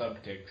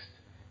subtext.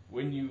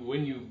 When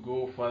you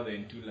go further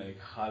into like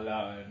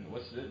Hala and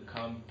what's the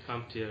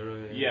Camp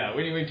Tierra,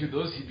 when you go into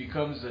those, he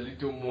becomes a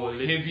little more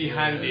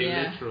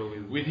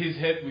heavy-handed with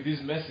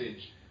his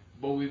message.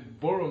 But with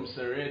Borom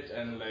Saret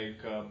and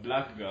like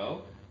Black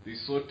Girl, they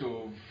sort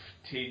of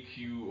take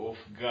you off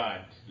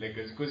guard, like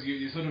because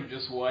you're sort of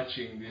just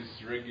watching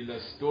this regular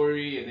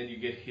story, and then you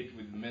get hit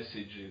with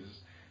messages,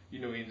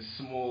 in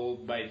small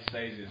bite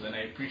sizes, and I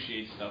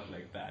appreciate stuff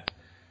like that.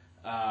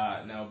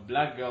 Now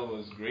Black Girl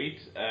was great.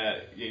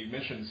 You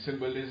mentioned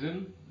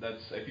symbolism.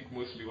 That's, I think,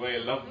 mostly why I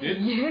loved it.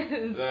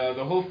 Yes.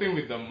 The whole thing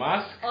with the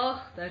mask.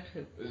 Oh, that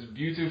was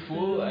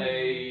beautiful.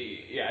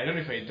 I don't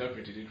know if I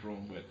interpreted it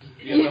wrong, but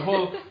the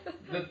whole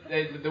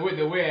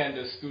the way I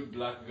understood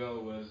Black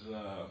Girl was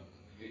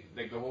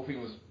like the whole thing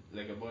was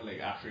like about like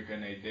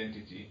African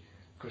identity,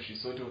 because she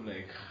sort of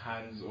like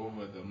hands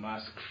over the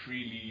mask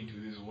freely to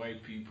these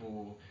white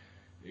people,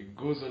 it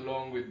goes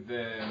along with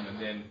them, and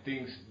then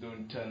things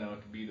don't turn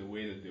out to be the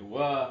way that they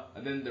were,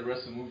 and then the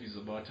rest of the movie is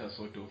about her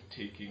sort of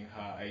taking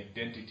her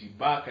identity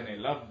back, and I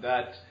love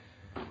that.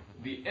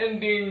 The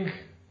ending,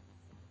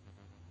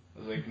 I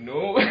was like,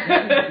 no.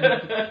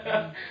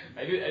 I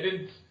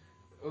didn't.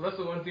 Well, that's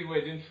the one thing where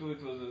I didn't feel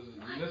it was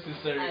as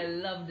necessary. I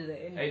loved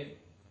the ending.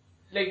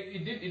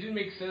 It didn't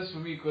make sense for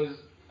me, because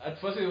at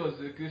first it was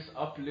like this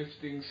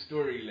uplifting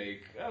story,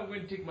 like I'm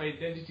going to take my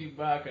identity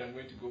back and I'm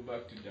going to go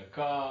back to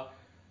Dakar.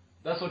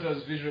 That's what I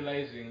was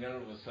visualizing. Then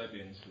all of a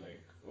sudden it's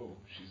like, oh,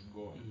 she's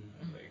gone.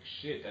 I was like,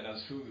 shit, and I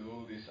was filled with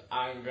all this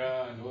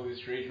anger and all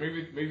this rage.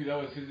 Maybe that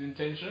was his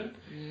intention.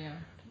 Yeah.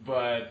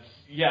 But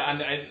yeah,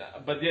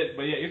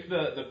 if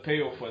the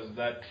payoff was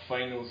that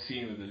final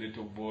scene with the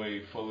little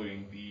boy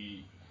following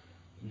the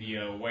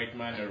white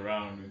man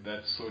around with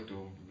that sort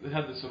of, it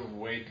had this sort of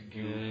white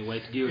guilt,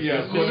 white guilt,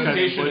 yeah,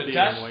 connotation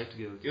attached. white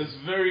guilt. It was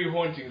very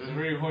haunting. It's a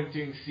very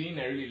haunting scene.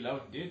 I really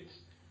loved it.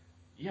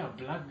 Yeah,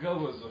 Black Girl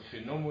was a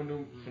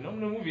phenomenal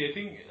movie. I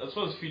think as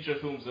far as feature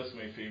films, that's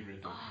my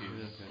favorite of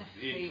his.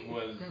 It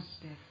was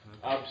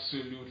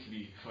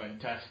absolutely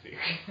fantastic.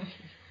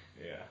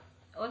 Yeah.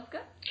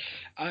 Oscar?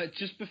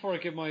 Just before I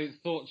give my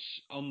thoughts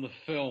on the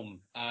film,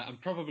 I'm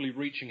probably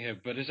reaching here,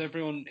 but has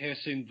everyone here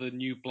seen the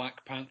new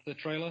Black Panther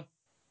trailer?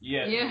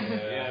 Yes.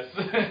 Yeah.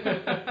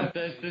 Yes.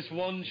 There's this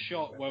one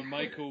shot where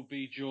Michael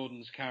B.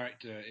 Jordan's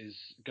character is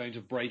going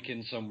to break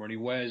in somewhere, and he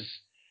wears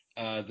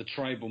the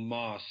tribal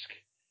mask.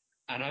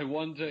 And I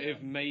wonder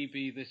if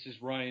maybe this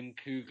is Ryan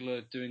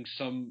Coogler doing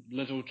some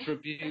little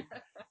tribute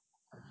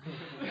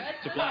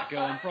to Black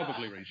Girl and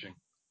probably reaching.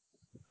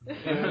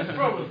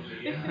 Probably,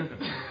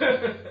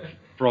 yeah.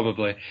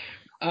 Probably.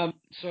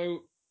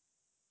 So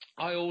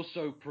I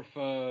also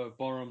prefer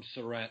Borom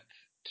Saret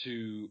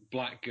to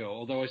Black Girl,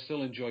 although I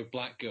still enjoy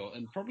Black Girl.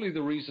 And probably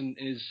the reason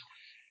is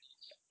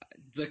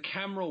the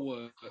camera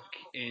work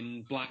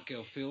in Black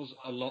Girl feels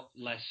a lot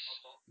less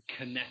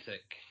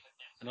kinetic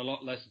and a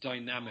lot less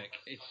dynamic.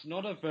 It's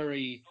not a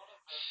very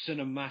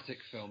cinematic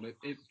film.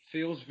 It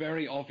feels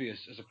very obvious,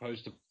 as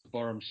opposed to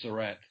Borom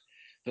Saret,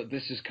 that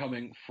this is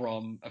coming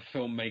from a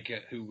filmmaker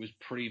who was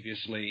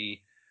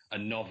previously a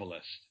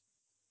novelist.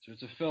 So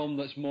it's a film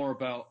that's more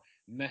about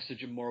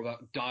message and more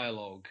about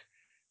dialogue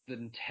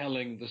than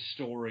telling the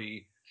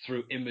story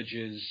through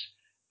images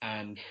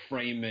and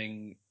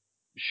framing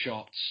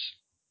shots.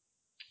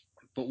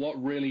 But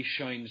what really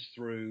shines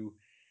through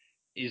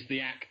is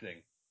the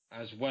acting,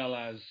 as well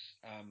as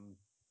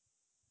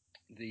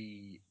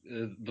the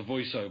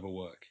voiceover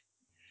work.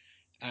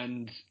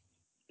 And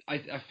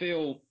I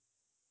feel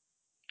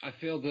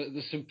that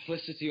the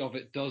simplicity of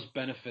it does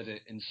benefit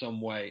it in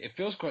some way. It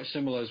feels quite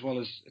similar, as well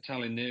as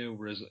Italian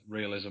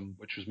neo-realism,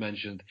 which was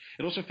mentioned.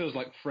 It also feels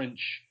like French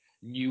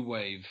new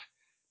wave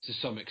to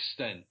some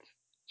extent.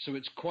 So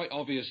it's quite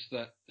obvious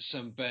that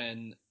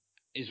Sembène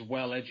is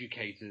well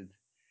educated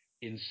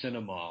in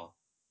cinema,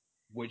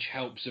 which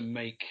helps him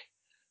make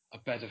a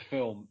better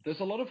film. There's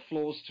a lot of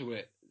flaws to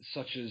it,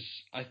 such as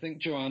I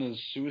think Joanna's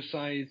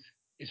suicide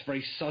is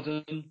very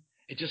sudden.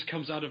 It just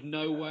comes out of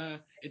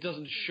nowhere. It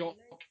doesn't shock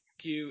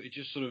you. It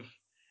just sort of,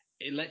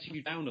 it lets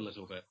you down a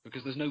little bit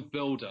because there's no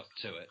build up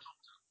to it.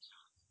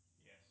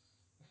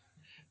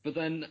 But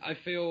then I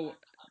feel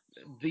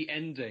the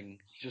ending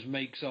just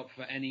makes up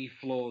for any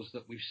flaws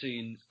that we've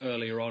seen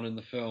earlier on in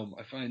the film.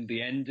 I find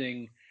the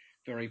ending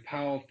very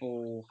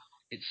powerful.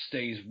 It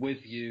stays with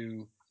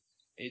you.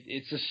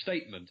 It's a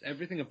statement.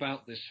 Everything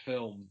about this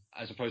film,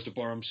 as opposed to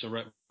Borom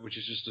Saret, which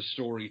is just a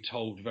story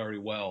told very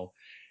well,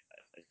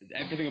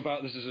 everything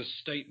about this is a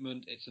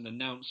statement. It's an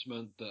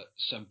announcement that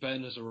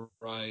Sembène has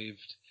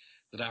arrived,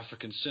 that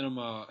African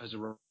cinema has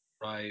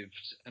arrived.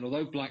 And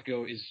although Black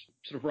Girl is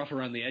sort of rough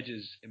around the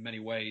edges in many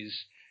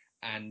ways,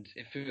 and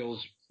it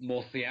feels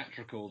more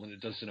theatrical than it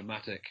does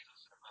cinematic,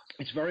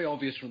 it's very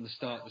obvious from the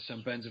start that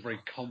Sembène's a very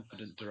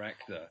confident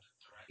director.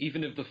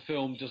 Even if the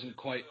film doesn't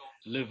quite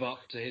live up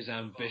to his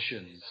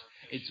ambitions,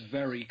 it's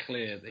very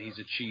clear that he's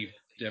achieved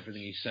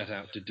everything he set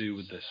out to do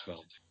with this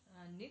film.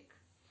 Nick?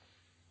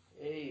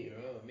 Hey,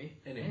 remember me?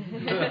 Anyway.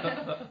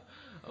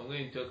 I'm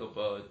going to talk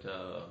about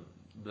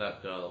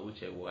Black Girl,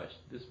 which I watched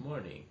this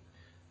morning.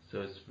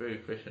 So it's very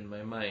fresh in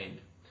my mind.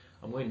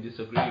 I'm going to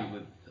disagree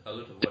with a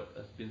lot of what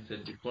has been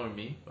said before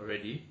me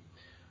already,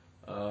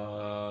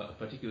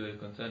 particularly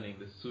concerning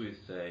the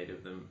suicide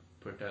of the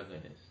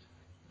protagonist.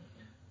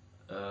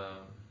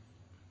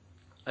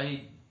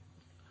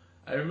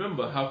 I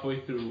remember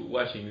halfway through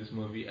watching this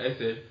movie, I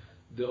said,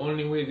 the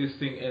only way this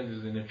thing ends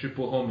is in a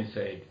triple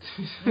homicide.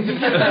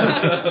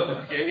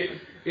 Okay?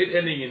 It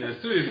ending in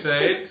a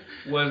suicide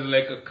was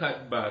like a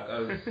cutback. I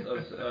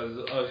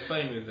was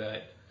fine with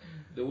that.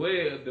 The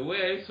way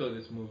I saw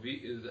this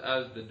movie is,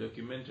 as the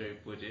documentary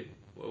put it,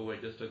 what we were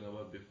just talking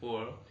about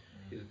before,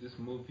 is this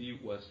movie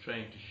was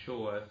trying to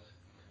show us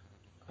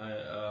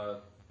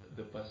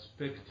the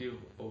perspective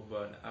of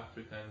an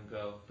African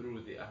girl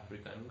through the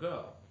African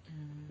girl.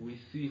 We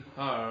see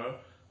her,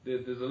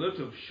 there's a lot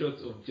of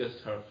shots of just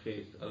her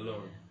face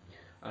alone.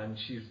 And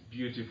she's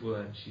beautiful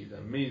and she's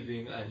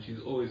amazing and she's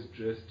always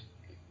dressed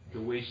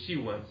the way she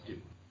wants to.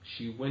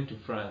 she went to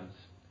France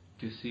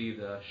to see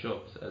the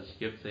shops, as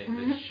she kept saying,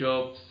 the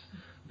shops,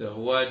 the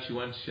what. She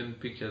wanted to send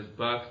pictures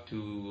back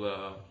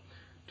to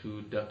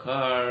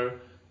Dakar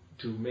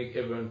to make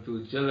everyone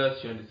feel jealous.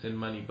 She wanted to send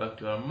money back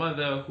to her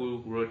mother,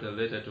 who wrote a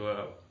letter to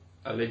her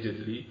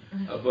allegedly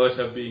about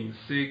her being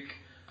sick.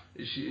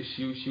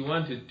 She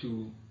wanted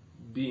to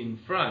be in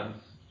France,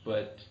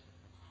 but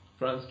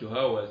France to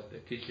her was the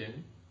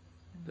kitchen,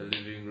 the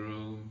living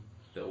room,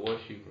 the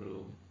washing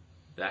room.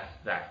 That's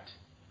that.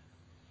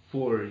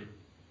 For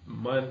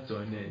months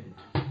on end.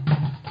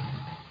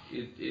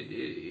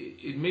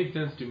 It made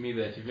sense to me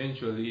that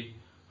eventually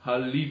her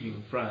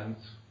leaving France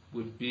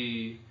would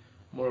be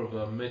more of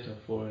a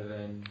metaphor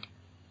than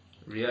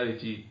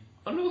reality,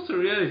 and also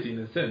reality in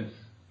a sense,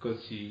 because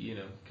she,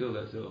 killed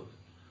herself.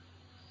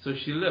 So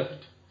she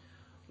left.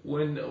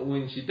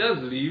 When she does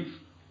leave,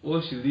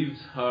 all she leaves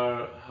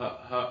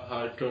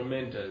her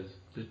tormentors,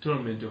 the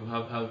torment of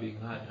having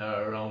had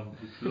her around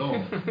this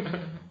long,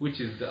 which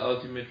is the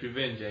ultimate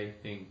revenge, I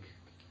think.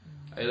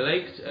 I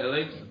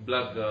liked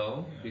Black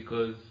Girl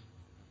because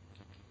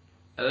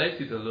I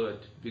liked it a lot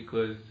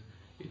because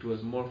it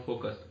was more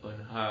focused on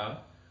her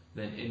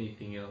than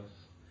anything else.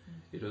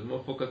 It was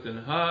more focused on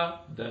her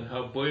than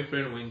her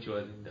boyfriend when she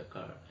was in the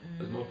car.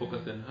 It was more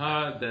focused on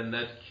her than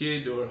that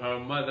kid or her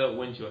mother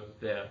when she was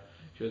there.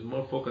 She was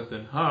more focused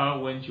on her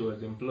when she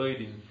was employed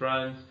in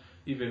France,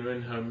 even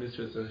when her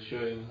mistress was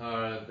showing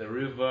her the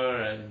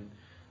river and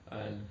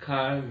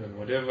Cannes and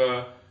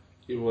whatever.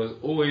 It was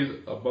always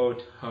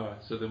about her.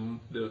 So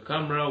the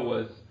camera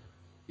was,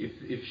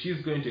 if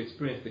she's going to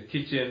experience the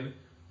kitchen,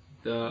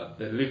 the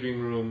living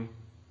room,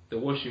 the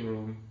washing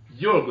room,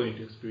 you're going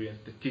to experience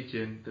the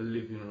kitchen, the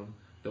living room,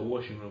 the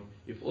washing room.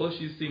 If all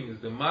she's seeing is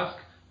the mask,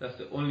 that's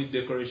the only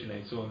decoration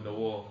I saw on the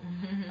wall.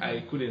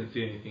 I couldn't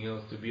see anything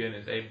else, to be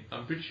honest.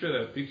 I'm pretty sure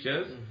there are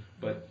pictures,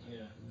 but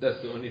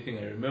that's the only thing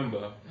I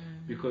remember,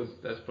 because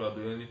that's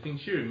probably the only thing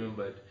she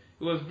remembered.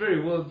 It was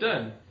very well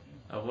done.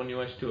 I've only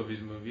watched 2 of his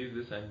movies,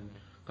 this and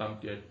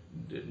Camp de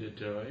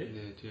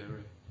Terroriste.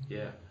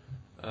 Yeah.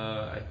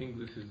 I think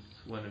this is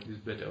one of his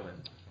better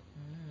ones.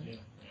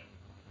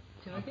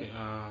 Okay,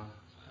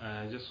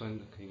 I just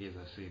want, okay, yes,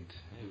 I said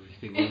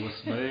everything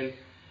almost, but then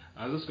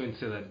I was just going to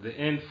say that the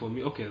end for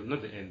me, okay,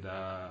 not the end,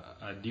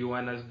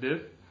 Diwanna's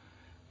death,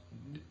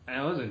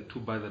 I wasn't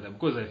too bad at that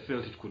because I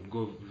felt it could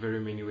go very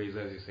many ways,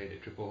 as you said, a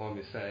triple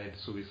homicide,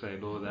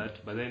 suicide, all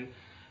that. But then,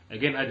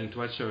 again, adding to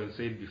what Sharon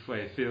said before,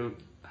 I feel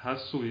her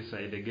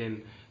suicide,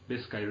 again,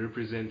 basically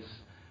represents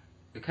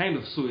the kind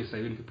of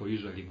suicide when people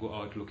usually go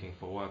out looking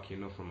for work,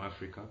 from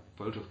Africa,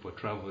 for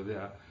travel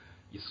there.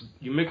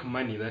 You make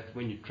money that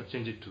when you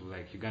change it to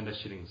like Uganda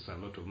shillings, a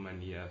lot of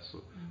money, yeah.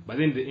 So, but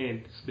in the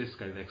end, it's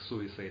basically like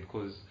suicide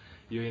because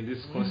you're in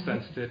this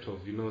constant state of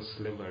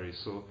slavery.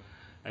 So,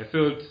 I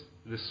felt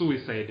the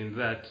suicide in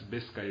that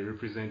basically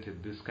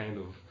represented this kind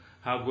of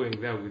her going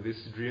there with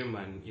this dream,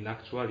 and in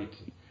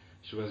actuality,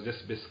 she was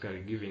just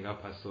basically giving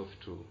up herself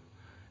to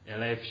a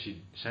life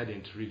she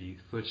hadn't really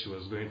thought she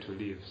was going to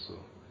live. So.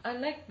 I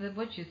like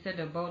what you said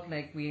about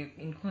like we're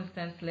in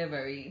constant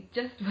slavery. It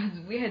just was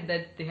weird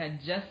that they had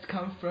just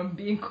come from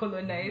being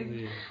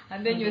colonized,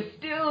 and then you're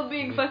still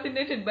being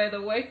fascinated by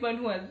the white man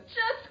who has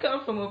just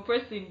come from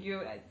oppressing you.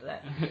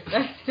 That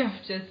stuff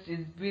just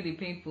is really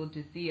painful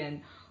to see,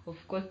 and of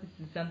course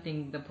this is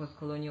something the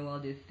post-colonial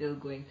world is still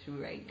going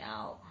through right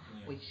now,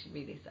 which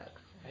really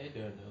sucks. I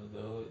don't know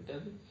though.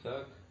 Does it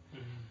suck?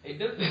 It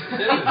doesn't seem.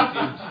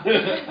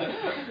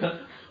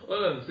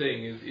 All I'm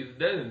saying is, it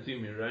doesn't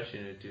seem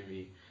irrational to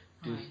me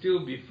to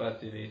still be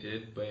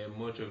fascinated by a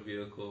motor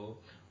vehicle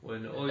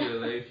when all your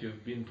life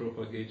you've been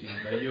propagating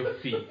by your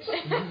feet.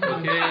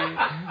 Okay?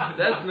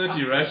 That's not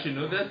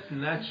irrational, that's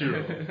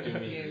natural to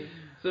me.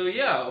 So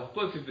yeah, of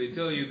course, if they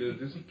tell you there's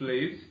this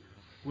place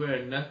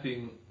where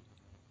nothing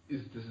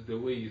is the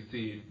way you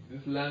see it,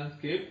 this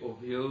landscape of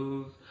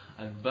hills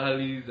and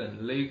valleys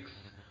and lakes,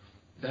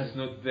 that's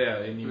not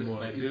there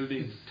anymore.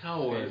 It's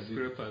towers,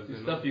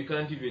 it's stuff you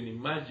can't even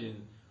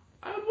imagine.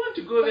 I would want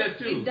to go there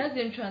too. It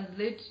doesn't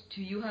translate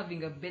to you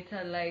having a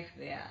better life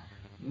there.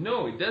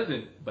 No, it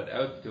doesn't. But I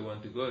would still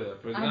want to go there.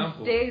 For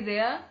example, stay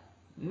there?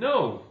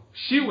 No,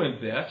 she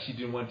went there. She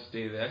didn't want to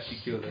stay there.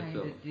 She killed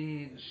herself.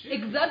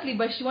 Exactly,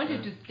 but she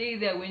wanted to stay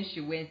there when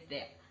she went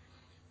there.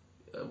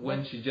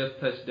 When she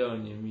just touched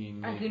down, you mean?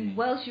 Maybe. As in,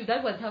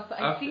 that was her.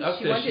 I think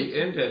after she wanted she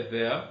entered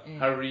there,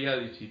 her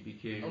reality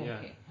became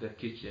the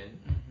kitchen,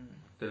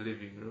 the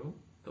living room,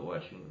 the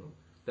washing room.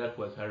 That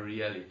was her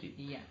reality.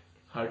 Yeah.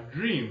 Her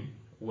dream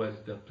was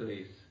the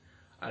place,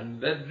 and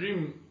that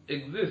dream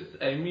exists.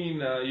 I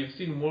mean, you've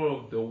seen more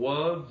of the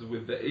worlds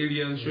with the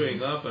aliens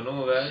showing up and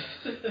all that.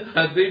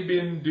 Had they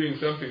been doing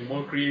something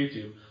more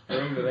creative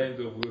along the lines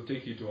of we'll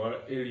take you to our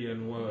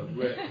alien world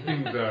where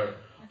things are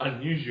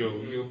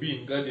unusual, you'll be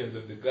in Guardians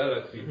of the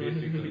Galaxy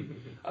basically.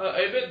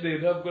 I bet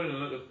they'd have gotten a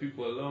lot of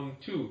people along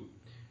too.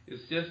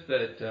 It's just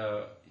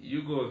that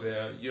you go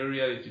there, your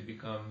reality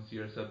becomes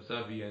you're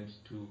subservient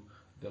to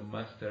the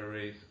master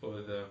race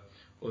or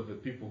the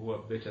people who are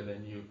better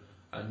than you.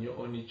 and your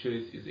only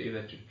choice is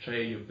either to try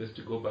your best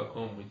to go back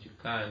home, which you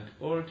can't,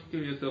 or to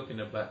kill yourself in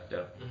a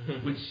bathtub,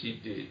 which she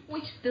did.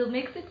 Which still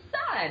makes it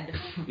sad.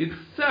 It's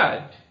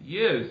sad,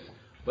 yes,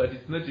 but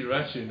it's not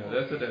irrational.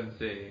 That's what I'm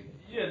saying.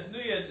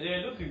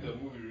 I don't think the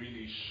movie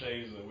really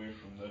shies away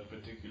from that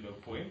particular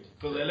point.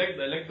 Because I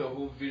like the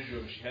whole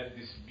visual. She had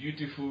this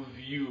beautiful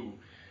view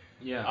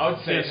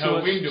outside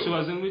her window. She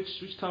was in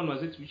which town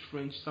was it? Which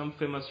French? Some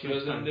famous She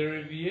French was town. on the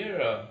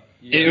Riviera.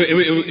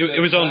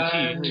 It was on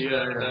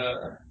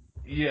TV.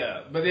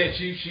 Yeah, but yeah,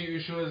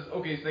 she was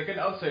okay. It's like an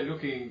outside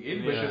looking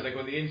in, but she was like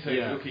on the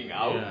inside looking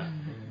out. Yeah.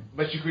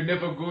 But she could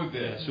never go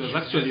there. She was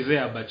actually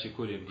there, but she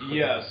couldn't.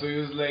 Yeah, so it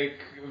was like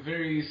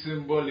very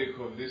symbolic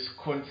of this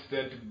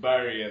constant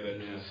barrier that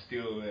was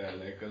still there.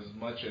 Like as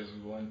much as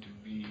we want to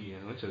be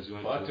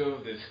part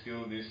of, there's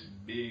still this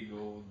big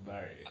old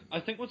barrier. I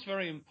think what's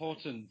very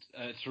important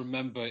to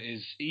remember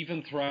is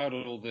even throughout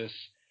all this,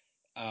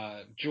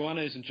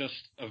 Joanna isn't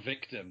just a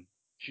victim.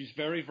 She's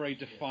very, very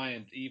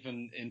defiant,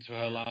 even into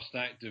her last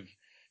act of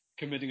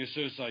committing a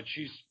suicide.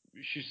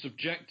 She's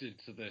subjected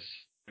to this,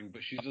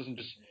 but she doesn't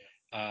just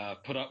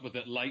put up with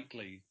it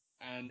lightly.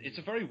 And it's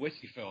a very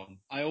witty film.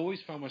 I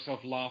always found myself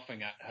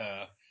laughing at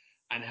her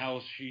and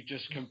how she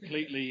just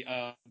completely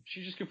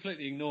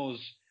ignores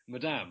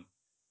Madame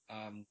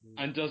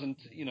and doesn't,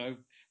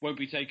 won't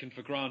be taken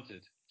for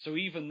granted. So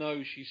even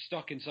though she's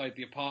stuck inside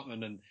the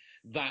apartment and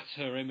that's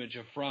her image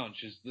of France,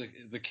 is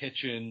the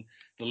kitchen,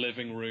 the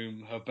living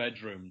room, her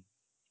bedroom,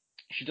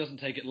 she doesn't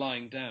take it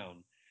lying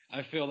down.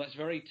 I feel that's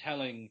very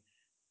telling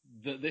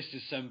that this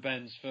is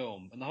Semben's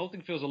film. And the whole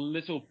thing feels a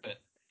little bit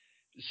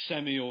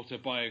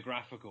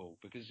semi-autobiographical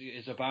because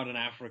it's about an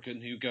African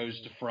who goes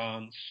to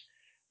France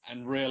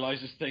and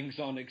realizes things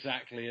aren't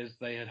exactly as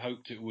they had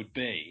hoped it would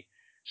be.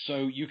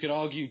 So you could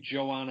argue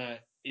Joanna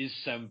is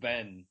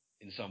Semben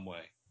in some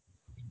way.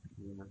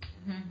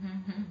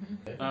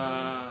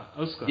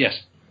 Oscar. Yes.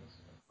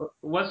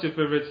 What's your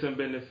favorite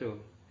Sembene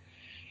film?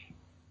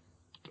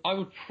 I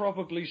would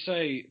probably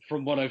say,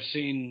 from what I've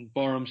seen,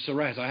 Borum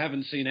Saret. I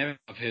haven't seen any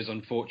of his,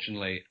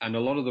 unfortunately, and a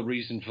lot of the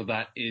reason for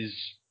that is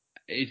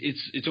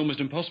it's almost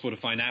impossible to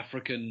find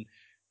African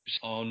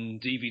on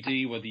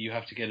DVD, whether you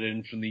have to get it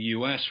in from the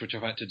US, which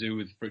I've had to do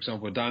with, for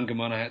example,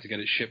 Dangaman. I had to get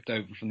it shipped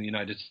over from the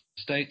United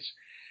States.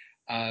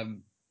 I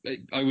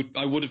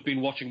would have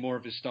been watching more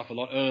of his stuff a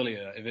lot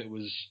earlier if it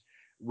was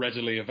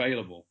readily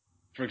available.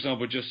 For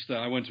example,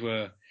 I went to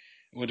a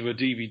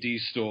DVD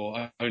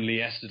store only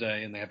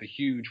yesterday, and they have a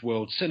huge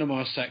world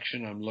cinema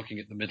section. I'm looking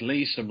at the Middle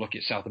East, I'm looking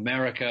at South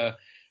America,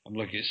 I'm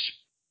looking at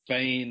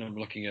Spain, I'm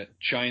looking at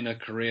China,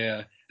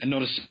 Korea, and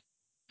not a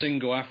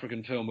single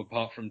African film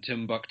apart from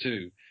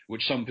Timbuktu,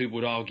 which some people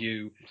would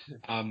argue,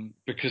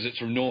 because it's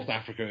from North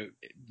Africa,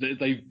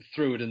 they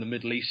threw it in the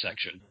Middle East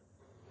section.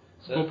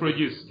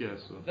 Co-produced, yes.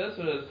 That's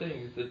what I was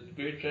saying. It's the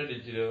great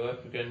tragedy of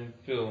African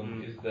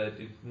film is that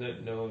it's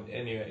not known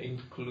anywhere,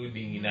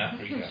 including in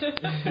Africa,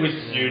 which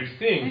you'd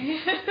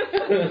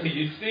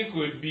think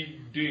would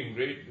be doing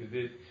great with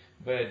it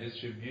via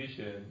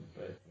distribution,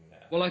 but nah.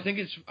 Well, I think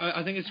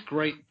it's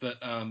great that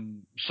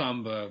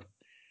Samba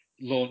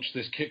launched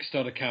this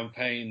Kickstarter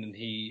campaign, and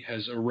he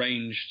has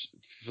arranged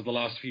for the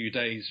last few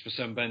days for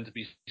Semben to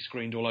be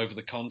screened all over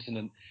the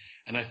continent.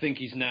 And I think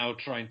he's now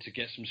trying to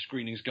get some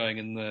screenings going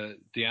in the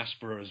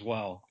diaspora as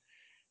well.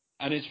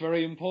 And it's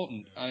very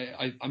important.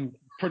 I'm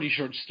pretty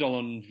sure it's still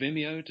on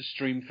Vimeo to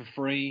stream for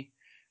free.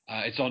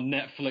 It's on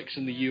Netflix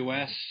in the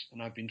US,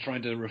 and I've been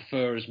trying to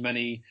refer as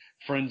many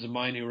friends of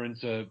mine who are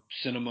into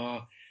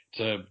cinema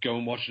to go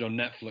and watch it on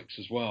Netflix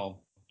as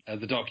well.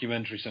 The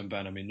documentary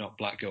Semben, not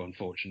Black Girl,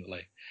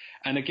 unfortunately.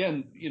 And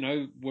again,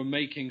 we're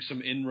making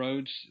some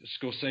inroads,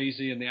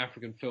 Scorsese and the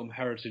African Film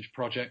Heritage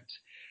Project.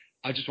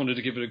 I just wanted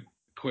to give it a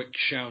quick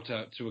shout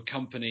out to a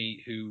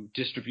company who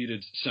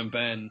distributed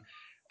Semben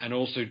and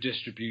also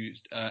distribute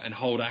and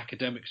hold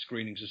academic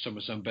screenings of some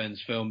of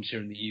Semben's films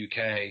here in the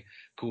UK,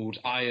 called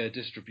Aya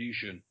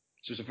Distribution.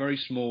 So it's a very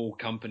small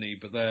company,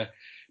 but they're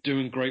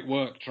doing great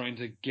work trying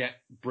to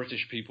get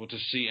British people to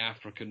see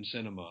African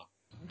cinema.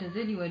 Does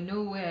anyone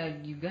know where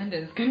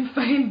Ugandans can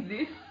find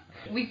this?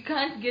 We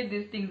can't get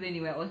these things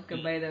anywhere, Oscar,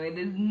 by the way.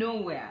 There's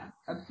nowhere.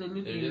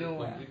 Absolutely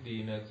nowhere. They're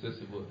completely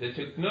inaccessible. The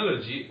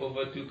technology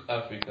overtook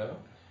Africa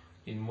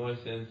in more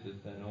senses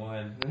than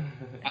one.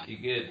 You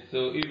get,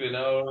 so even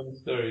our own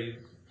stories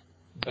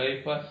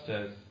bypassed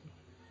us.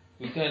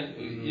 We can't,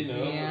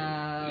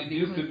 it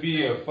used to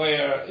be a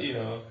fire,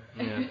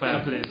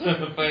 Fireplace.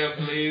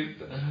 fireplace,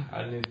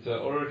 and it's an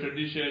oral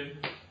tradition.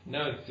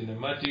 Now it's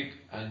cinematic,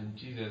 and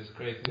Jesus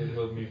Christ,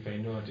 help me if I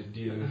know how to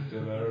deal with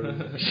Stellaris.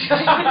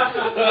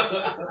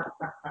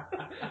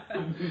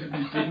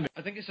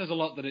 I think it says a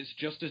lot that it's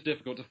just as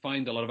difficult to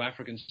find a lot of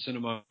African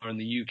cinema in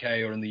the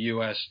UK or in the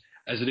US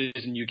as it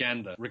is in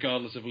Uganda,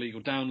 regardless of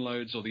legal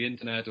downloads or the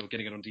internet or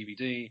getting it on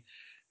DVD.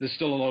 There's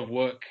still a lot of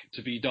work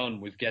to be done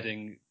with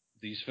getting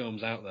these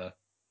films out there,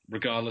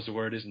 regardless of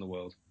where it is in the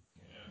world.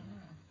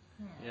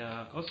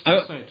 Yeah, also,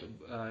 sorry,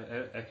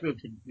 I feel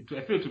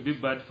to be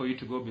bad for you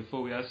to go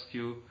before we ask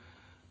you,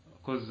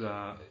 because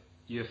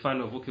you're a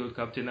fan of Who Killed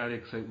Captain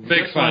Alex. We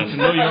Big just want fan.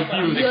 to know your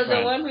views. You're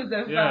the one who's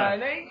a Yeah.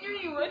 fan. I knew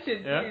you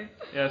wanted Yeah, this.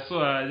 yeah.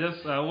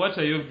 So what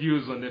are your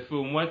views on the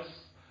film?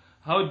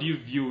 How do you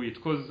view it?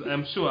 Because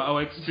I'm sure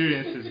our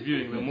experiences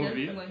viewing the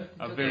movie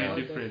are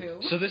very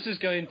different. So this is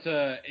going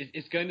to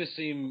it's going to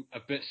seem a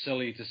bit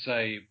silly to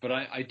say, but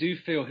I do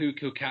feel Who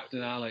Killed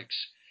Captain Alex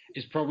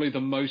is probably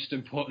the most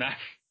important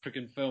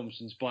African film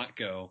since Black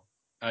Girl.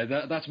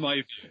 That's my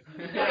view.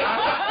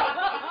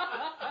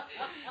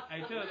 I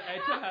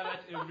tell her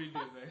that every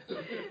day, man.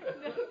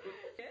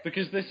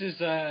 Because this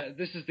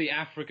is the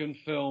African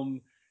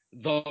film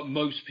that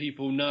most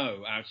people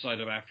know outside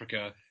of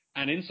Africa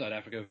and inside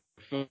Africa,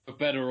 for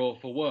better or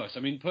for worse. I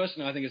mean,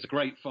 personally, I think it's a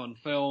great, fun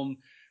film.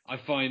 I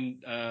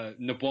find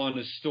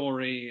Nabwana's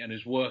story and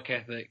his work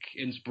ethic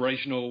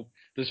inspirational.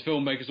 There's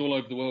filmmakers all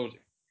over the world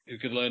who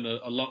could learn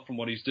a lot from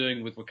what he's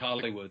doing with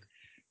Wakaliwood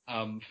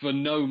for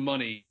no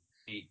money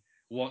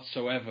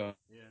whatsoever.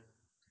 Yeah.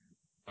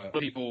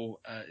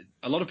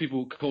 A lot of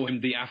people call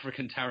him the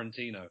African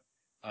Tarantino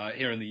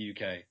here in the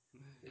UK.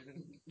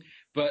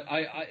 But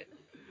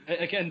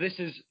again, this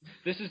is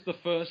the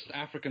first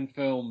African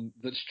film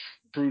that's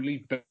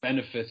truly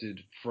benefited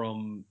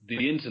from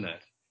the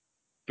internet.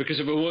 Because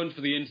if it weren't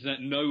for the internet,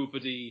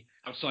 nobody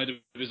outside of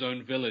his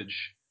own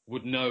village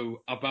would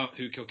know about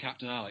Who Killed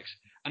Captain Alex.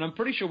 And I'm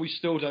pretty sure we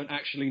still don't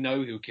actually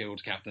know who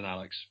killed Captain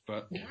Alex,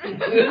 but... No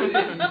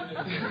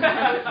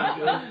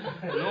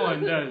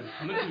one does.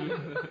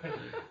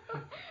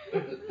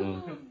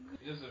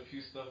 Just a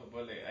few stuff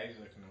about like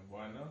Isaac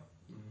Nabwana.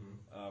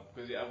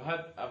 Because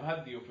I've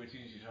had the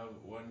opportunity to have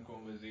one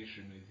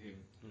conversation with him,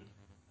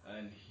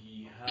 and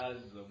he has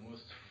the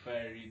most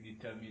fiery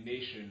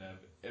determination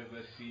I've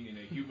ever seen in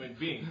a human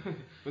being.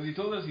 Because he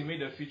told us he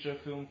made a feature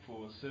film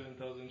for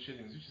 7,000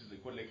 shillings, which is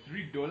like what, like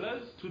 $3?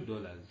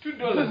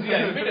 $2.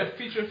 Yeah, he made a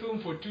feature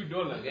film for $2.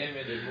 The guy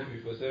made a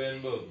movie for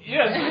 $7.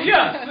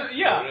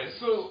 Yeah.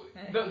 So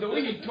the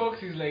way he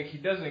talks is like he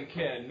doesn't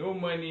care. No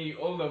money,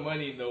 all the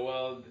money in the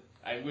world.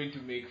 I'm going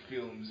to make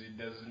films. It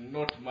does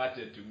not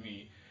matter to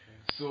me.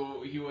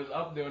 So he was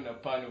up there on a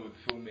panel with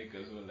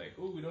filmmakers who were like,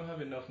 "Oh, we don't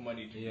have enough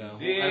money to do this,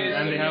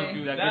 and they have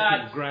do they're that."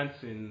 getting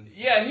grants in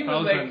And he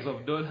was thousands like,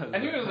 of dollars.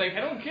 And he was like, "I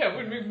don't care. I'm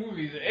going to make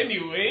movies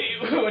anyway,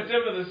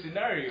 whatever the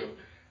scenario."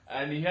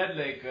 And he had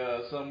like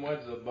some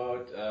words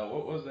about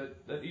what was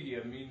that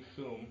Idi Amin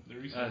film, the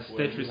recent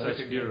State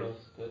Research Bureau.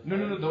 No,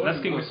 the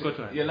Last King of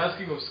Scotland. Yeah, Last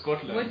King of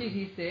Scotland. What did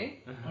he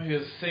say? He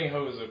was saying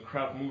how it was a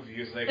crap movie. He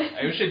was like,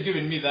 "I wish they'd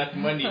given me that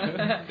money.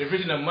 They've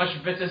written a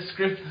much better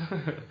script,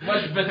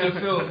 much better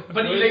film."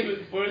 But he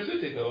like for a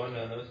suit, I won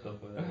an Oscar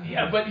for that.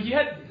 Yeah, but he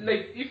had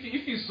like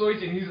if you saw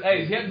it in his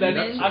eyes, he had that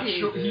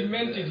actual. He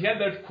meant it. He had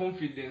that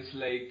confidence.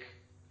 Like,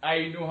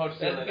 I know how to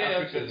tell an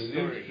African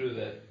story. Through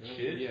that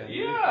shit.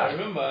 Yeah. I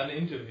remember an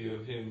interview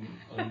of him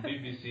on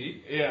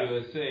BBC. Yeah. He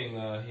was saying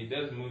he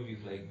does movies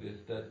like this,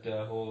 that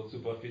whole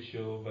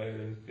superficial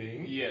violence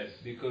thing. Yes.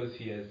 Because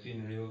he has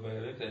seen real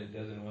violence and he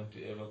doesn't want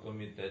to ever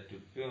commit that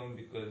to film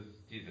because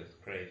Jesus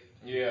Christ.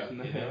 Yeah. You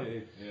know?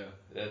 Yeah.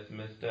 That's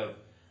messed up.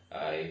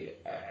 I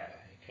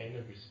kind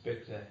of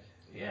respect that.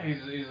 Yeah,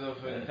 he's a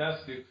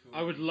fantastic film.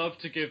 I would love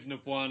to give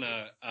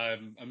Nabwana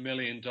 $1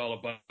 million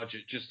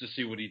budget just to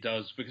see what he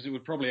does, because it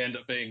would probably end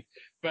up being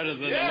better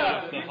than a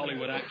lot of the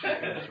Hollywood action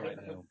films right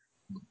now.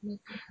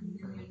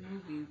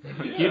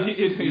 You make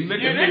You a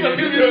make a million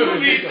million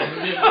movies for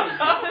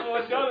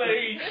 $1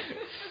 each.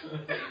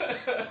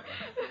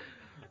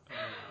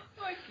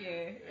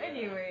 Okay.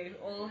 Anyway,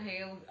 all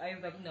hail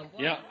Isaac Nabwana.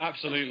 Yeah,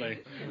 absolutely.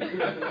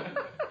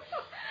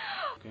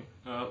 Okay.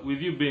 With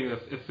you being a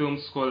film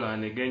scholar,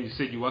 and again you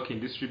said you work in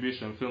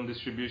distribution, film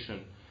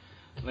distribution,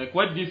 like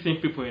what do you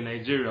think people in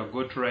Nigeria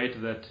got right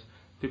that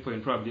people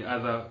in probably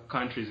other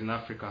countries in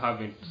Africa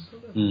haven't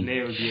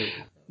nailed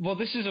yet? Well,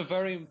 this is a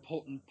very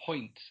important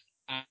point,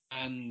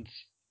 and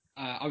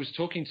I was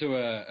talking to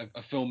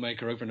a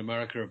filmmaker over in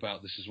America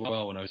about this as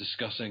well when I was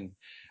discussing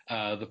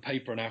the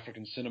paper on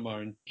African cinema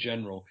in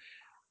general.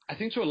 I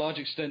think to a large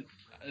extent,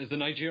 the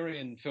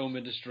Nigerian film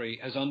industry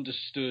has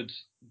understood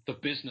the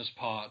business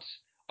part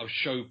of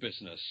show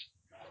business.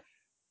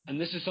 And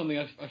this is something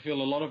I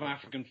feel a lot of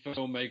African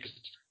filmmakers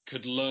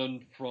could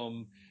learn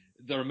from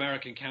their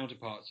American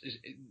counterparts.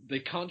 They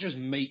can't just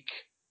make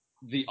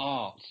the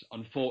art,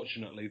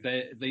 unfortunately.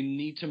 They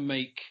need to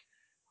make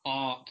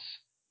art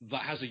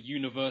that has a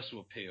universal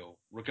appeal,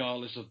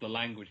 regardless of the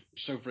language.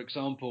 So, for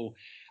example,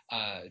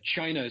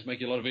 China is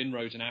making a lot of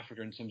inroads in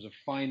Africa in terms of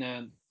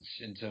finance,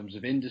 in terms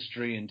of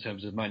industry, in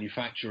terms of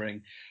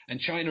manufacturing. And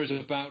China is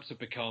about to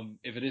become,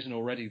 if it isn't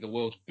already, the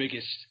world's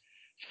biggest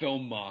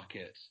film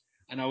market.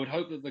 And I would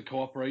hope that the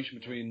cooperation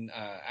between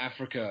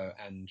Africa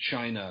and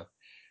China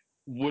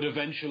would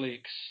eventually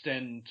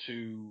extend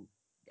to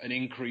an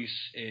increase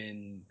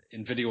in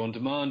video on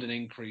demand, an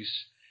increase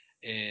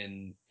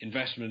in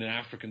investment in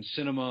African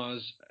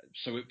cinemas,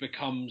 so it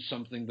becomes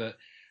something that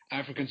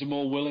Africans are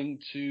more willing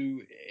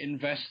to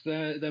invest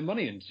their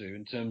money into,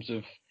 in terms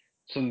of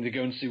something to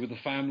go and see with the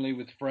family,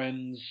 with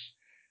friends,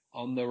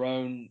 on their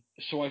own.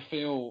 So I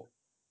feel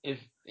if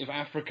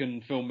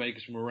African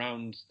filmmakers from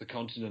around the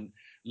continent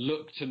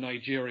look to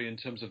Nigeria in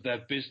terms of their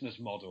business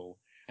model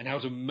and how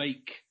to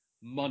make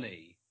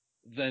money,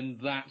 then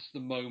that's the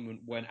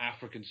moment when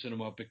African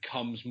cinema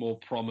becomes more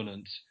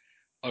prominent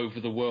over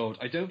the world.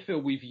 I don't feel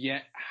we've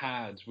yet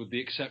had, with the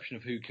exception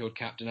of Who Killed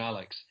Captain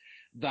Alex,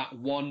 that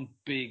one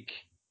big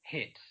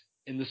hit.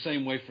 In the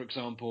same way, for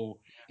example,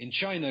 in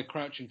China,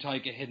 Crouching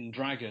Tiger, Hidden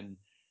Dragon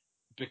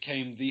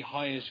became the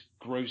highest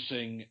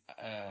grossing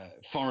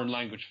foreign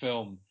language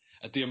film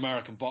at the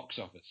American box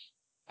office.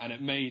 And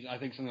it made, I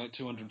think, something like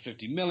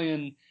 $250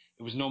 million.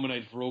 It was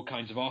nominated for all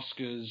kinds of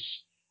Oscars.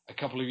 A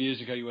couple of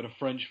years ago, you had a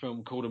French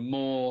film called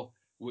Amour,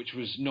 which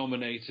was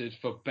nominated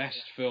for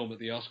Best Film at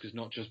the Oscars,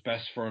 not just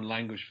Best Foreign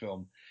Language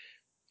Film.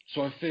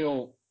 So I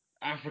feel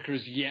Africa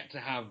is yet to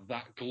have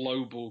that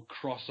global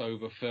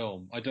crossover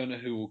film. I don't know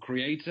who will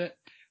create it.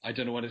 I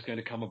don't know when it's going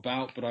to come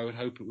about, but I would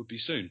hope it would be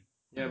soon.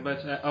 Yeah,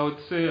 but I would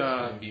say,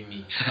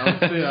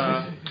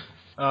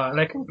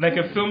 like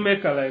a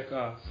filmmaker like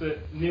say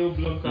Neil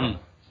Blomkamp,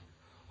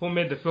 who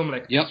made the film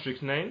like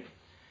District 9.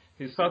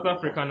 He's South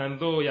African, and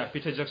though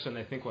Peter Jackson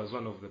I think was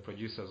one of the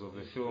producers of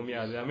the film.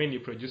 Yeah, they are mainly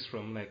produced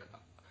from like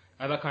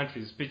other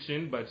countries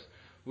pitching, but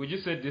would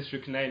you say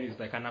District 9 is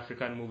like an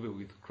African movie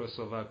with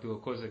crossover appeal?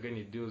 Because again,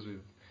 it deals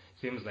with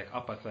themes like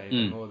apartheid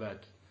and all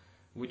that.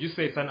 Would you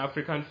say it's an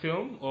African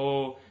film,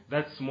 or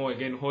that's more,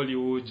 again,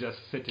 Hollywood just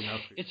set in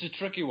Africa? It's a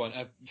tricky one.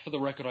 For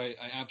the record, I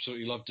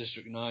absolutely love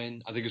District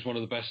 9. I think it's one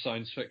of the best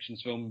science fiction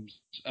films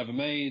ever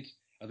made.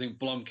 I think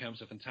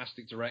Blomkamp's a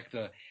fantastic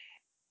director.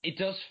 It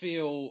does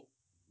feel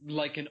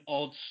like an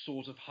odd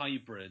sort of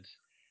hybrid,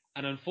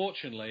 and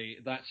unfortunately,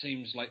 that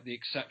seems like the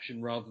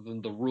exception rather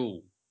than the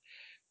rule.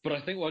 But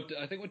I think what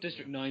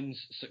District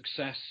 9's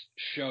success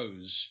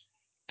shows,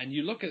 and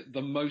you look at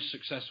the most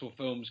successful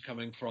films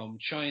coming from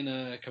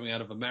China, coming out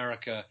of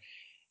America,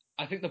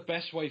 I think the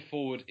best way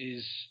forward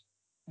is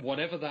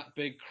whatever that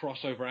big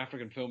crossover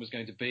African film is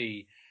going to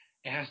be,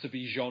 it has to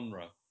be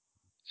genre.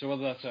 So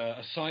whether that's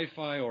a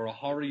sci-fi or a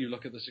horror, you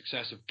look at the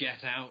success of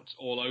Get Out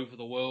all over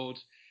the world,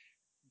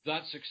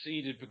 that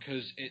succeeded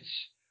because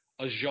it's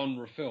a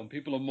genre film.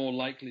 People are more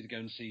likely to go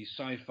and see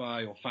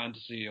sci-fi or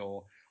fantasy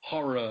or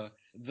horror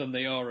than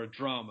they are a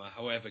drama,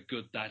 however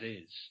good that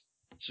is.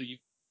 So you...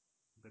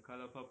 The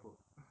Color Purple.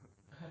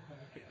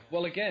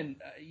 Well, again,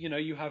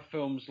 you have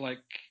films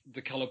like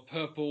The Color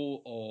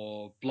Purple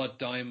or Blood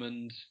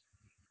Diamond.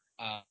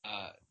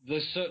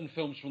 There's certain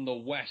films from the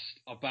West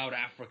about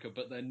Africa,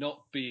 but they're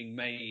not being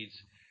made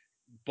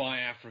by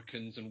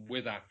Africans and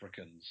with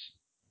Africans.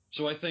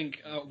 So I think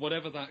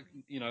whatever that,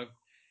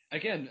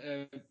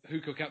 again,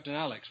 Who Killed Captain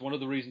Alex, one of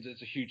the reasons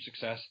it's a huge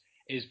success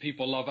is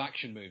people love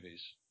action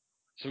movies.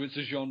 So it's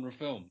a genre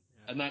film.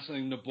 And that's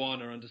something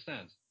Nabwana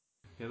understands.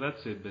 Yeah,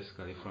 that's it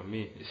basically from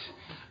me. It's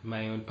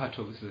my own part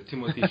of the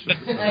Timothy show.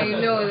 I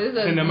know, this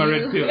is Cinema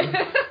Red Pill.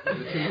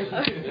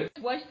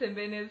 Watch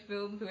Sembene's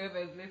films, whoever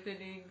is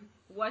listening.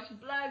 Watch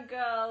Black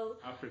Girl.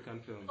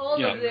 African films. All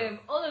of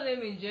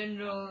them in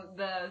general.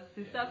 The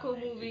Sisako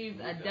movies,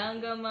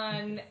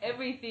 Adangaman,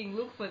 everything.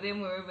 Look for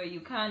them wherever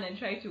you can and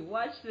try to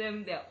watch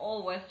them. They're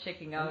all worth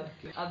checking out.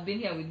 I've been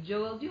here with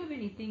Joel. Do you have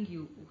anything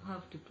you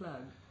have to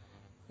plug?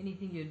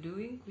 Anything you're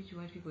doing which you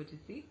want people to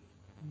see?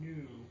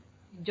 No.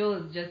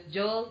 Joel's just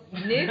Joel.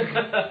 Nick?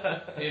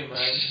 Hey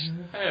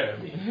man, hire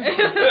me.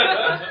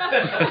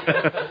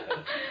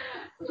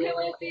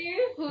 Timothy,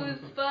 whose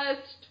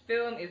first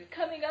film is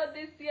coming out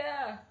this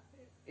year.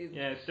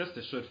 Yeah, it's just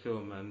a short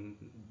film, and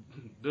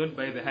don't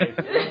buy the hype.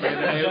 Don't buy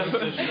the hype.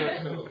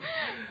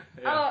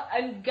 Oh,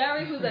 and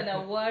Gary, who's an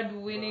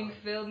award-winning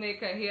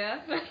filmmaker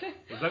here.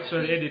 He's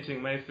actually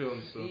editing my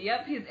film, so...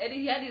 Yep,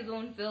 he had his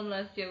own film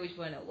last year which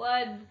won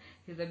awards.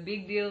 He's a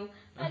big deal.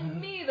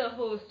 And me, the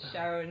host,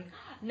 Sharon.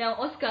 Now,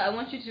 Oscar, I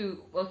want you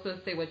to also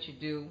say what you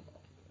do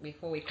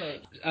before we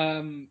close.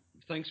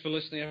 Thanks for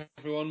listening,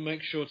 everyone.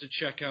 Make sure to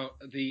check out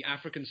the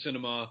African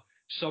Cinema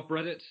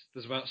subreddit.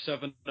 There's about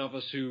 7 of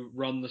us who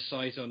run the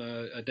site on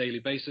a daily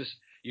basis.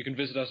 You can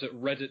visit us at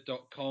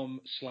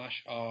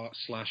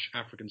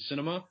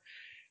reddit.com/r/AfricanCinema.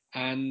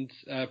 And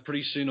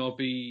pretty soon I'll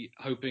be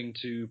hoping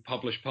to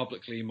publish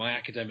publicly my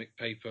academic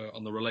paper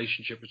on the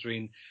relationship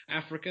between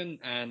African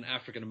and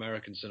African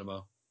American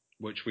cinema,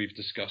 which we've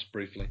discussed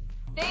briefly.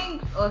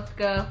 Thanks,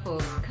 Oscar, for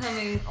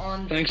coming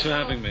on. Thanks for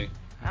having me.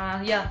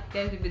 Guys,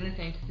 you've been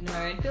listening to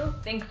Cinema Red Pill.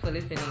 Thanks for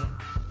listening.